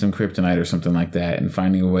taking some kryptonite or something like that and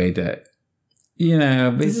finding a way to,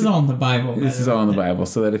 this is all in the Bible. This is all in the Bible,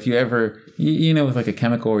 so that if you ever, with like a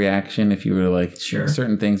chemical reaction, if you were like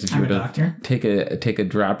certain things, if you were to take a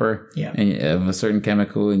dropper of a certain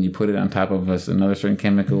chemical and you put it on top of another certain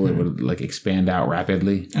chemical, it would like expand out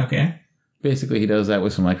rapidly. Okay. Basically, he does that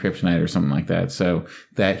with some like kryptonite or something like that, so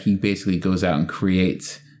that he basically goes out and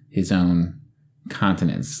creates his own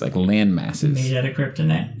continents, like land masses made out of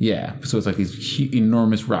kryptonite. Yeah, so it's like these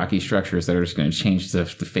enormous rocky structures that are just going to change the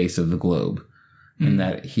face of the globe, and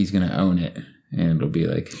that he's going to own it, and it'll be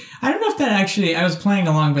like, I don't know if that actually, I was playing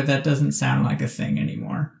along, but that doesn't sound like a thing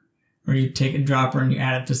anymore, where you take a dropper and you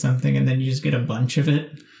add it to something and then you just get a bunch of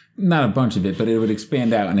it. Not a bunch of it, but it would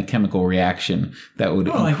expand out in a chemical reaction that would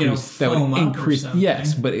increase.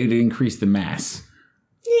 Yes, but it would increase the mass.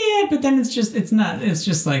 Yeah, but then it's just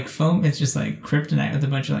like foam. It's just like kryptonite with a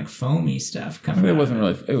bunch of like foamy stuff coming out. It wasn't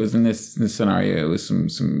really. It was in this scenario. It was some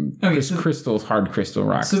crystals, hard crystal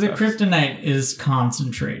rocks. So the kryptonite is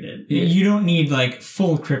concentrated. Yeah. You don't need like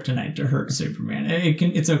full kryptonite to hurt Superman.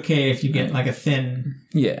 It's okay if you get like a thin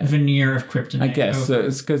veneer of kryptonite. I guess so.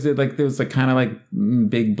 It's because there was like kind of like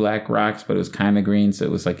big black rocks, but it was kind of green. So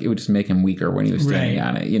it was like it would just make him weaker when he was standing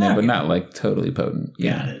on it, but not like totally potent.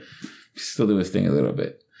 Got it. Still do his thing a little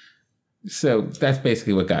bit. So that's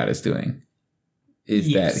basically what God is doing.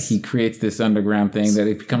 Is that he creates this underground thing that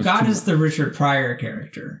it becomes... God is the Richard Pryor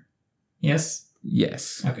character. Yes?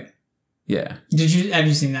 Yes. Okay. Yeah. Have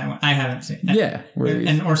you seen that one? I haven't seen it. Yeah.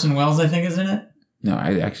 And Orson Welles, I think, is in it? No,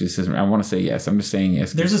 I want to say yes. I'm just saying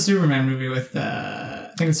yes. There's a Superman movie with...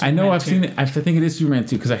 I think it's Superman I know I've seen it. I think it is Superman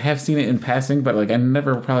 2 because I have seen it in passing, but like I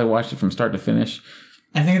never probably watched it from start to finish.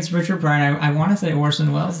 I think it's Richard Pryor. I want to say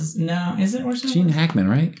Orson Welles. No, is it Orson Welles? Gene Hackman,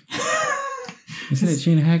 right? Isn't it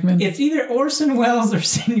Gene Hackman? It's either Orson Welles or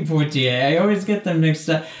Sidney Poitier. I always get them mixed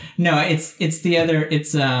up. No, it's the other.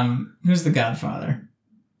 It's who's the Godfather?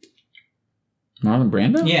 Marlon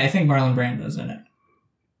Brando? Yeah, I think Marlon Brando's in it.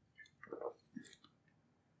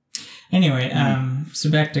 Anyway,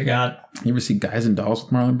 so back to God. You ever see Guys and Dolls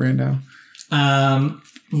with Marlon Brando?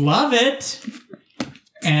 Love it.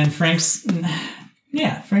 And Frank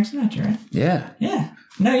Sinatra, right? Yeah. Yeah.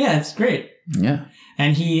 No, yeah, it's great. Yeah.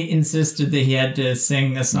 And he insisted that he had to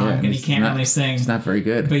sing a song, and he can't really sing. It's not very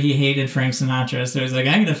good. But he hated Frank Sinatra, so he's like,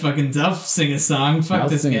 I'm going to fucking sing a song. Fuck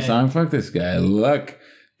this guy. I'll sing a song. Fuck this guy. Luck,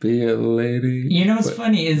 be a lady. You know what's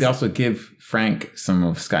funny is... They also give Frank some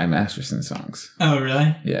of Sky Masterson's songs. Oh,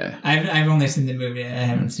 really? Yeah. I've only seen the movie. I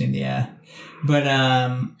haven't seen the... But,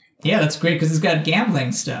 yeah, that's great, because it's got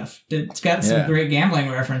gambling stuff. It's got some great gambling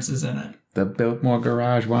references in it. The Biltmore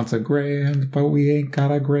Garage wants a grand, but we ain't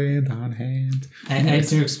got a grand on hand. I had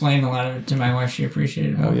to explain a lot of it to my wife. She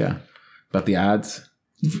appreciated it. Oh, yeah. About the odds?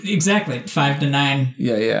 Exactly. 5 to 9.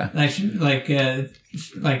 Yeah. Like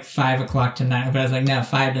 5 o'clock to 9. But I was like, no,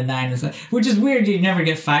 5 to 9 is like... Which is weird. You never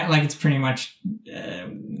get 5... Like, it's pretty much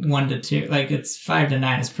 1 to 2. Like, it's 5 to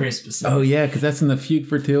 9 is pretty specific. Oh, yeah, because that's in the Fugue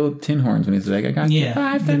for Tin Horns when he's like, I got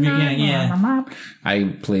 5 to 9. Yeah.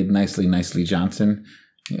 I played Nicely Johnson.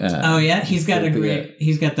 He's got he's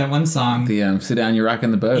got that one song. The Sit Down, You're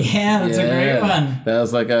Rocking the Boat. Yeah, that's a great one. That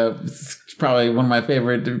was like it's probably one of my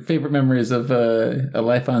favorite memories of a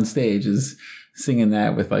life on stage is singing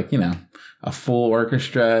that with a full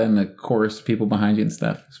orchestra and a chorus of people behind you and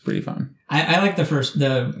stuff. It's pretty fun. I like the first.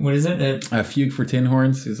 What is it? A Fugue for Tin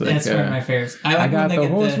Horns. Is like, That's one of my favorites. I like got when they the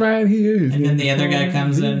get horse right here. and then the other guy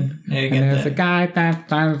comes in. And And there's a guy that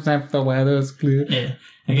times if the weather's clear. Yeah.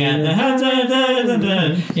 I got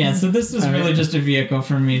the yeah. So this was really just a vehicle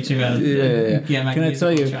for me to get my. Can I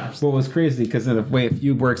tell you chops. what was crazy? Because of the way a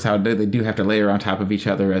Fugue works, how they do have to layer on top of each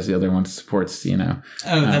other as the other one supports. You know.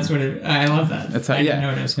 Oh, that's what it. I love that. That's how. I didn't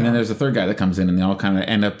know it was and then called. there's a third guy that comes in, and they all kind of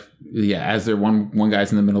end up. Yeah, as they're one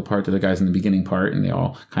guy's in the middle part, the other guy's in the beginning part, and they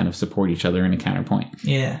all kind of support each other in a counterpoint.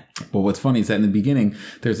 Yeah. But what's funny is that in the beginning,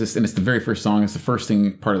 there's this, and it's the very first song, it's the first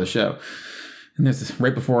thing part of the show. And there's this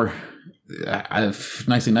right before I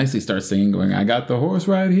nicely starts singing, going, I got the horse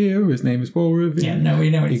right here. His name is Paul Revere. Yeah, no, we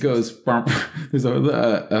know what He goes, there's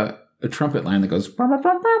a trumpet line that goes,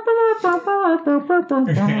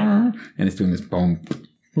 and it's doing this boom,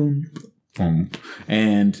 boom, boom.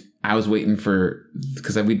 And I was waiting for,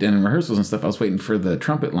 because we'd done in rehearsals and stuff, I was waiting for the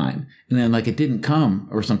trumpet line. And then like it didn't come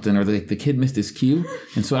or something, or the kid missed his cue.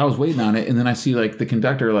 And so I was waiting on it. And then I see like the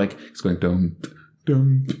conductor, like, it's going, dum,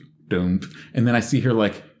 dum, dum. And then I see her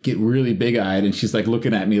like get really big eyed, and she's like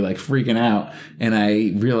looking at me like freaking out. And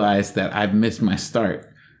I realized that I've missed my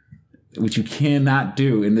start, which you cannot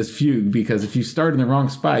do in this fugue, because if you start in the wrong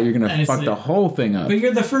spot, you're going to fuck the whole thing up. But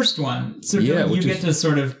you're the first one. So Yeah, you get to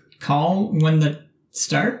sort of call when the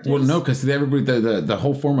start is? Well, no, because everybody, the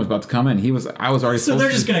whole form was about to come in. I was already. So they're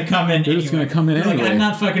just going to come in. They're just going to come in anyway. Like, I'm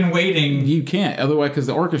not fucking waiting. You can't, otherwise, because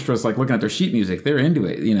the orchestra's like looking at their sheet music. They're into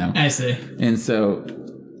it, you know. I see. And so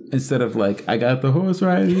instead of like, I got the horse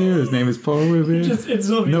right here. His name is Paul Revere. It's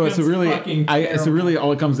no, it's really, it's really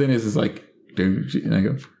all it comes in is like, and I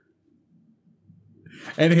go.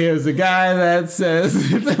 And here's a guy that says.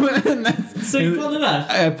 So you pulled it off.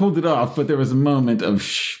 I pulled it off, but there was a moment of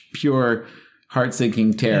pure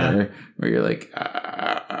heart-sinking terror where you're like,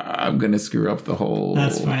 I'm gonna screw up the whole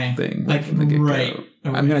thing. Like from the get-go. right.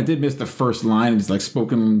 I mean, I did miss the first line. It's like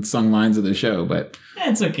sung lines of the show, but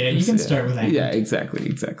it's okay. You can start with that. Yeah,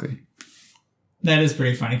 exactly. That is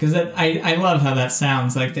pretty funny because I love how that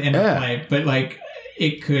sounds, like the interplay, but like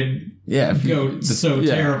it could go so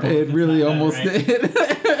terrible. It really almost did.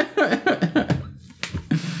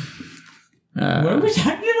 What are we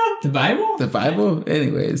talking about? The Bible? The Bible?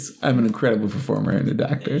 Anyways, I'm an incredible performer and a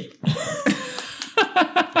doctor.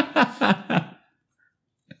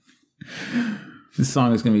 This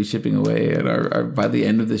song is going to be shipping away at our by the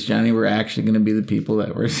end of this journey. We're actually going to be the people that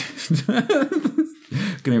we're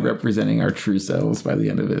going to be representing our true selves by the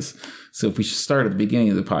end of this. So if we should start at the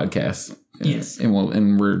beginning of the podcast, yes, and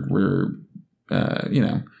we're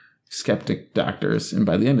skeptic doctors, and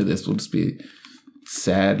by the end of this, we'll just be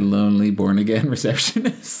sad, lonely, born again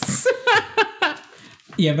receptionists.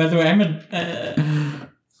 Yeah. By the way, I'm a.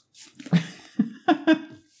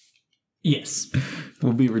 Yes.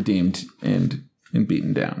 We'll be redeemed and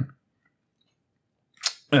beaten down.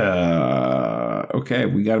 Okay,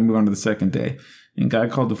 we got to move on to the second day. And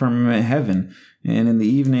God called the firmament heaven, and in the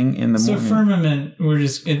evening, in the morning. So firmament,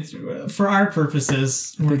 it's for our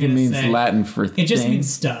purposes. I think it means Latin for thing. It just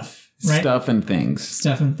means stuff, right? Stuff and things.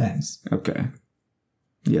 Stuff and things. Okay.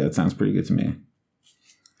 Yeah, that sounds pretty good to me.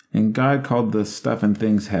 And God called the stuff and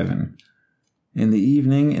things heaven. In the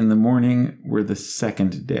evening, in the morning were the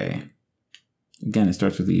second day. Again, it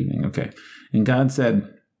starts with the evening. Okay. And God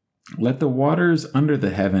said, let the waters under the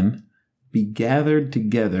heaven be gathered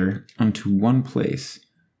together unto one place,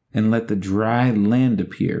 and let the dry land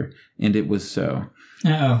appear. And it was so.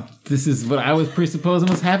 Uh-oh. This is what I was presupposing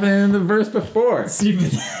was happening in the verse before.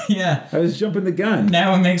 Yeah. I was jumping the gun.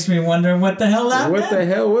 Now it makes me wonder what the hell that What the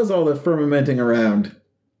hell was all the firmamenting around?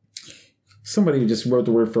 Somebody just wrote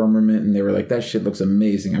the word firmament, and they were like, that shit looks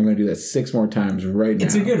amazing. I'm going to do that 6 more times right now.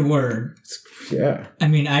 It's a good word. Yeah. I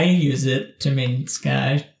mean, I use it to mean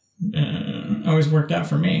sky. Always worked out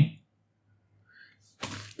for me.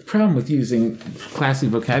 The problem with using classy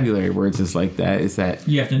vocabulary words is like that is that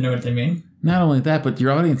you have to know what they mean. Not only that, but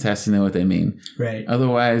your audience has to know what they mean. Right.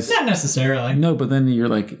 Otherwise, not necessarily. No, but then you're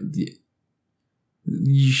like,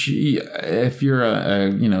 if you're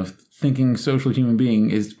a thinking social human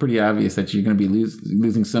being, it's pretty obvious that you're going to be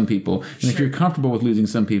losing some people. And if you're comfortable with losing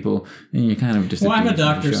some people, then you're kind of just. Well, I'm a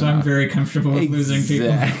doctor, so I'm very comfortable with losing people.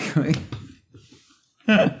 Exactly.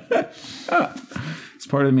 It's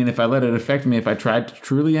part of me, and if I let it affect me, if I tried to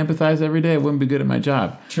truly empathize every day, I wouldn't be good at my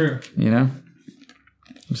job. True.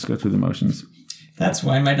 Just go through the motions. That's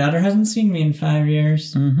why my daughter hasn't seen me in 5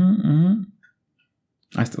 years.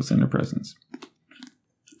 I still send her presents.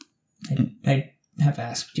 I have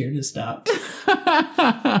asked you to stop.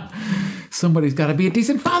 Somebody's got to be a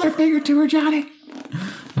decent father figure to her, Johnny.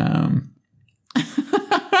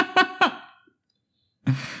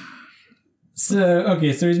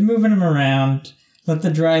 So he's moving him around. Let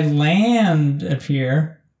the dry land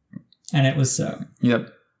appear, and it was so.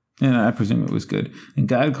 Yep. And I presume it was good. And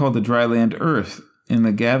God called the dry land earth, and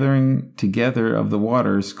the gathering together of the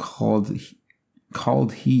waters called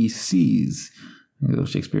he seas. A little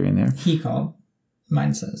Shakespearean there. He called.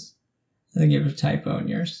 Mine says. I think you have a typo in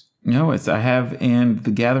yours. No, it's I have, and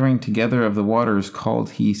the gathering together of the waters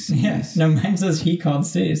called he seas. Yeah. No, mine says he called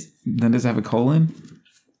seas. Then does it have a colon?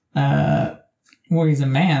 Well, he's a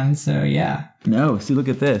man, so yeah. No, see, look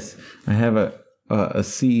at this. I have a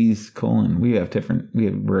seas colon. We're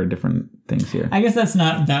different things here. I guess that's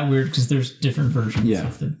not that weird because there's different versions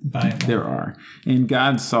of the Bible. There are. And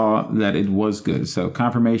God saw that it was good. So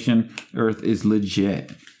confirmation, earth is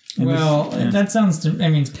legit. And that sounds to, I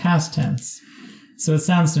mean, it's past tense. So it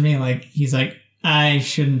sounds to me like he's like, I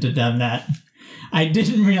shouldn't have done that. I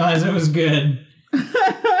didn't realize it was good.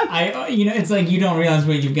 It's like you don't realize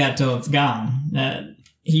what you've got till it's gone.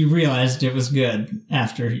 He realized it was good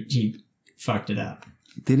after he fucked it up.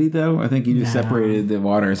 Did he though? I think he just separated the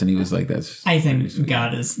waters and he was like, that's... I think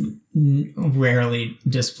God is rarely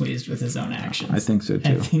displeased with his own actions. I think so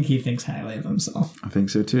too. I think he thinks highly of himself. I think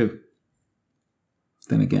so too.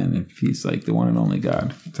 Then again, if he's like the one and only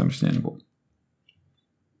God, it's understandable.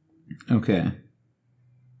 Okay.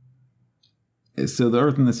 So the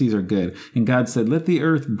earth and the seas are good. And God said, let the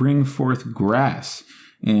earth bring forth grass.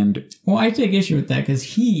 And well, I take issue with that because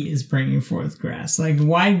he is bringing forth grass. Like,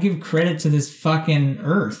 why give credit to this fucking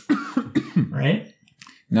earth? Right?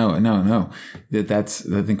 No.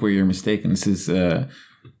 That's I think where you're mistaken. This is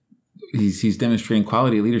he's demonstrating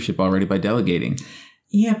quality leadership already by delegating.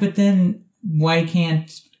 Yeah, but then why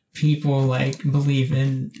can't people believe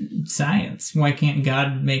in science? Why can't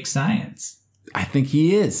God make science? I think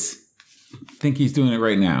he is. I think he's doing it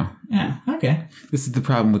right now. Yeah, okay. This is the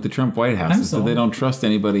problem with the Trump White House, is that they don't trust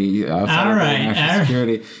anybody outside of national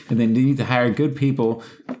security, and they need to hire good people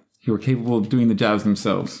who are capable of doing the jobs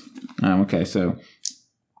themselves. Okay, so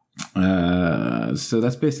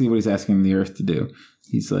that's basically what he's asking the earth to do.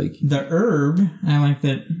 He's like... The herb, I like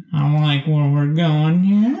that. I like where we're going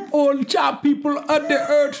here. All job people on the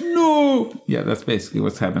earth, no! Yeah, that's basically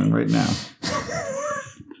what's happening right now.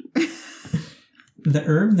 The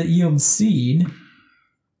herb that yields seed,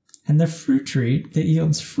 and the fruit tree that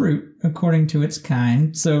yields fruit according to its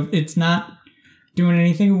kind. So it's not doing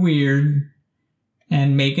anything weird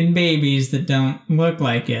and making babies that don't look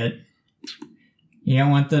like it. You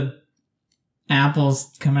don't want the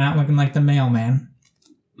apples coming out looking like the mailman.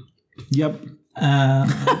 Yep.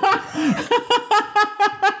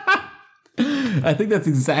 I think that's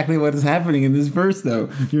exactly what is happening in this verse, though.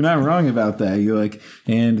 You're not wrong about that. You're like,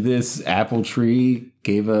 and this apple tree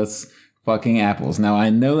gave us fucking apples. Now, I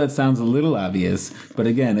know that sounds a little obvious, but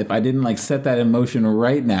again, if I didn't set that in motion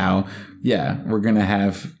right now, yeah, we're going to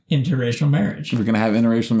have... interracial marriage. We're going to have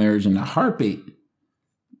interracial marriage in a heartbeat.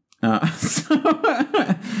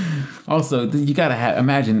 Also, you got to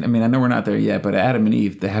imagine, I mean, I know we're not there yet, but Adam and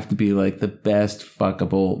Eve, they have to be the best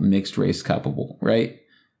fuckable mixed race couple, right?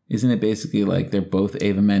 Isn't it basically they're both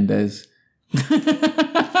Eva Mendes?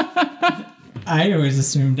 I always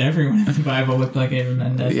assumed everyone in the Bible looked like Eva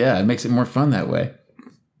Mendes. Yeah, it makes it more fun that way.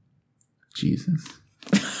 Jesus.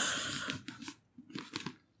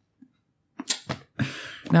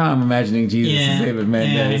 Now I'm imagining Jesus as Eva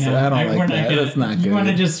Mendes. Yeah, I don't like that. That's not good. You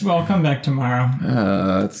want to I'll come back tomorrow.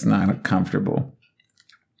 It's not comfortable.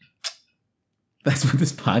 That's what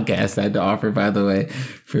this podcast had to offer, by the way.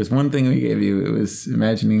 If there's one thing we gave you, it was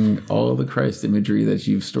imagining all the Christ imagery that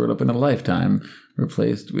you've stored up in a lifetime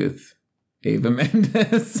replaced with Eva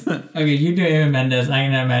Mendes. Okay, you do Eva Mendes. I'm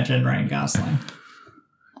going to imagine Ryan Gosling.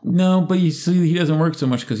 No, but you see, he doesn't work so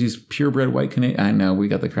much because he's purebred white Canadian. I know, we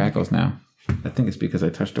got the crackles now. I think it's because I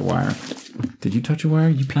touched a wire. Did you touch a wire,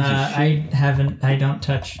 you piece of shit? I haven't. I don't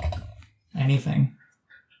touch anything.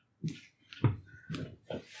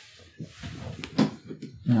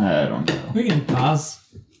 I don't know. We can pause.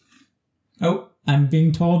 Oh, I'm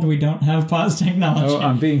being told we don't have pause technology. Oh,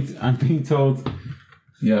 I'm being told.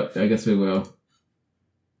 Yep, I guess we will.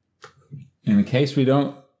 In case we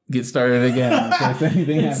don't get started again, in case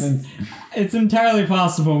anything happens. It's entirely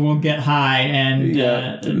possible we'll get high and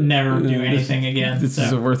never do anything again. This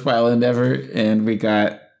is a worthwhile endeavor, and we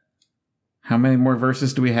got... How many more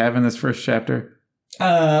verses do we have in this first chapter?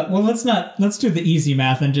 Well, let's do the easy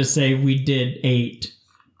math and just say we did 8.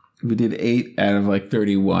 We did 8 out of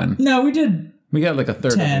 31. No, we did. We got a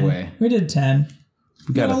third 10. of the way. We did 10.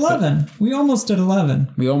 We got 11. We almost did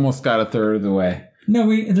 11. We almost got a third of the way. No,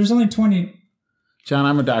 there's only 20. John,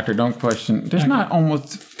 I'm a doctor. Don't question. There's not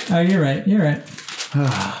almost. Oh, you're right. You're right.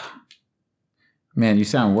 Man, you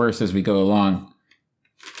sound worse as we go along.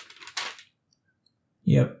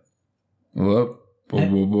 Yep. Whoop. Whoop,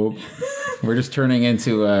 whoop, whoop. We're just turning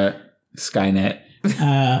into Skynet.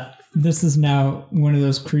 This is now one of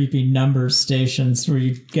those creepy number stations where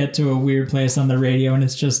you get to a weird place on the radio and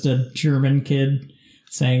it's just a German kid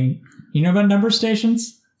saying, you know about number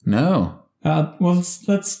stations? No. Well,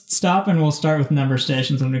 let's stop and we'll start with number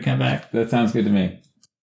stations when we come back. That sounds good to me.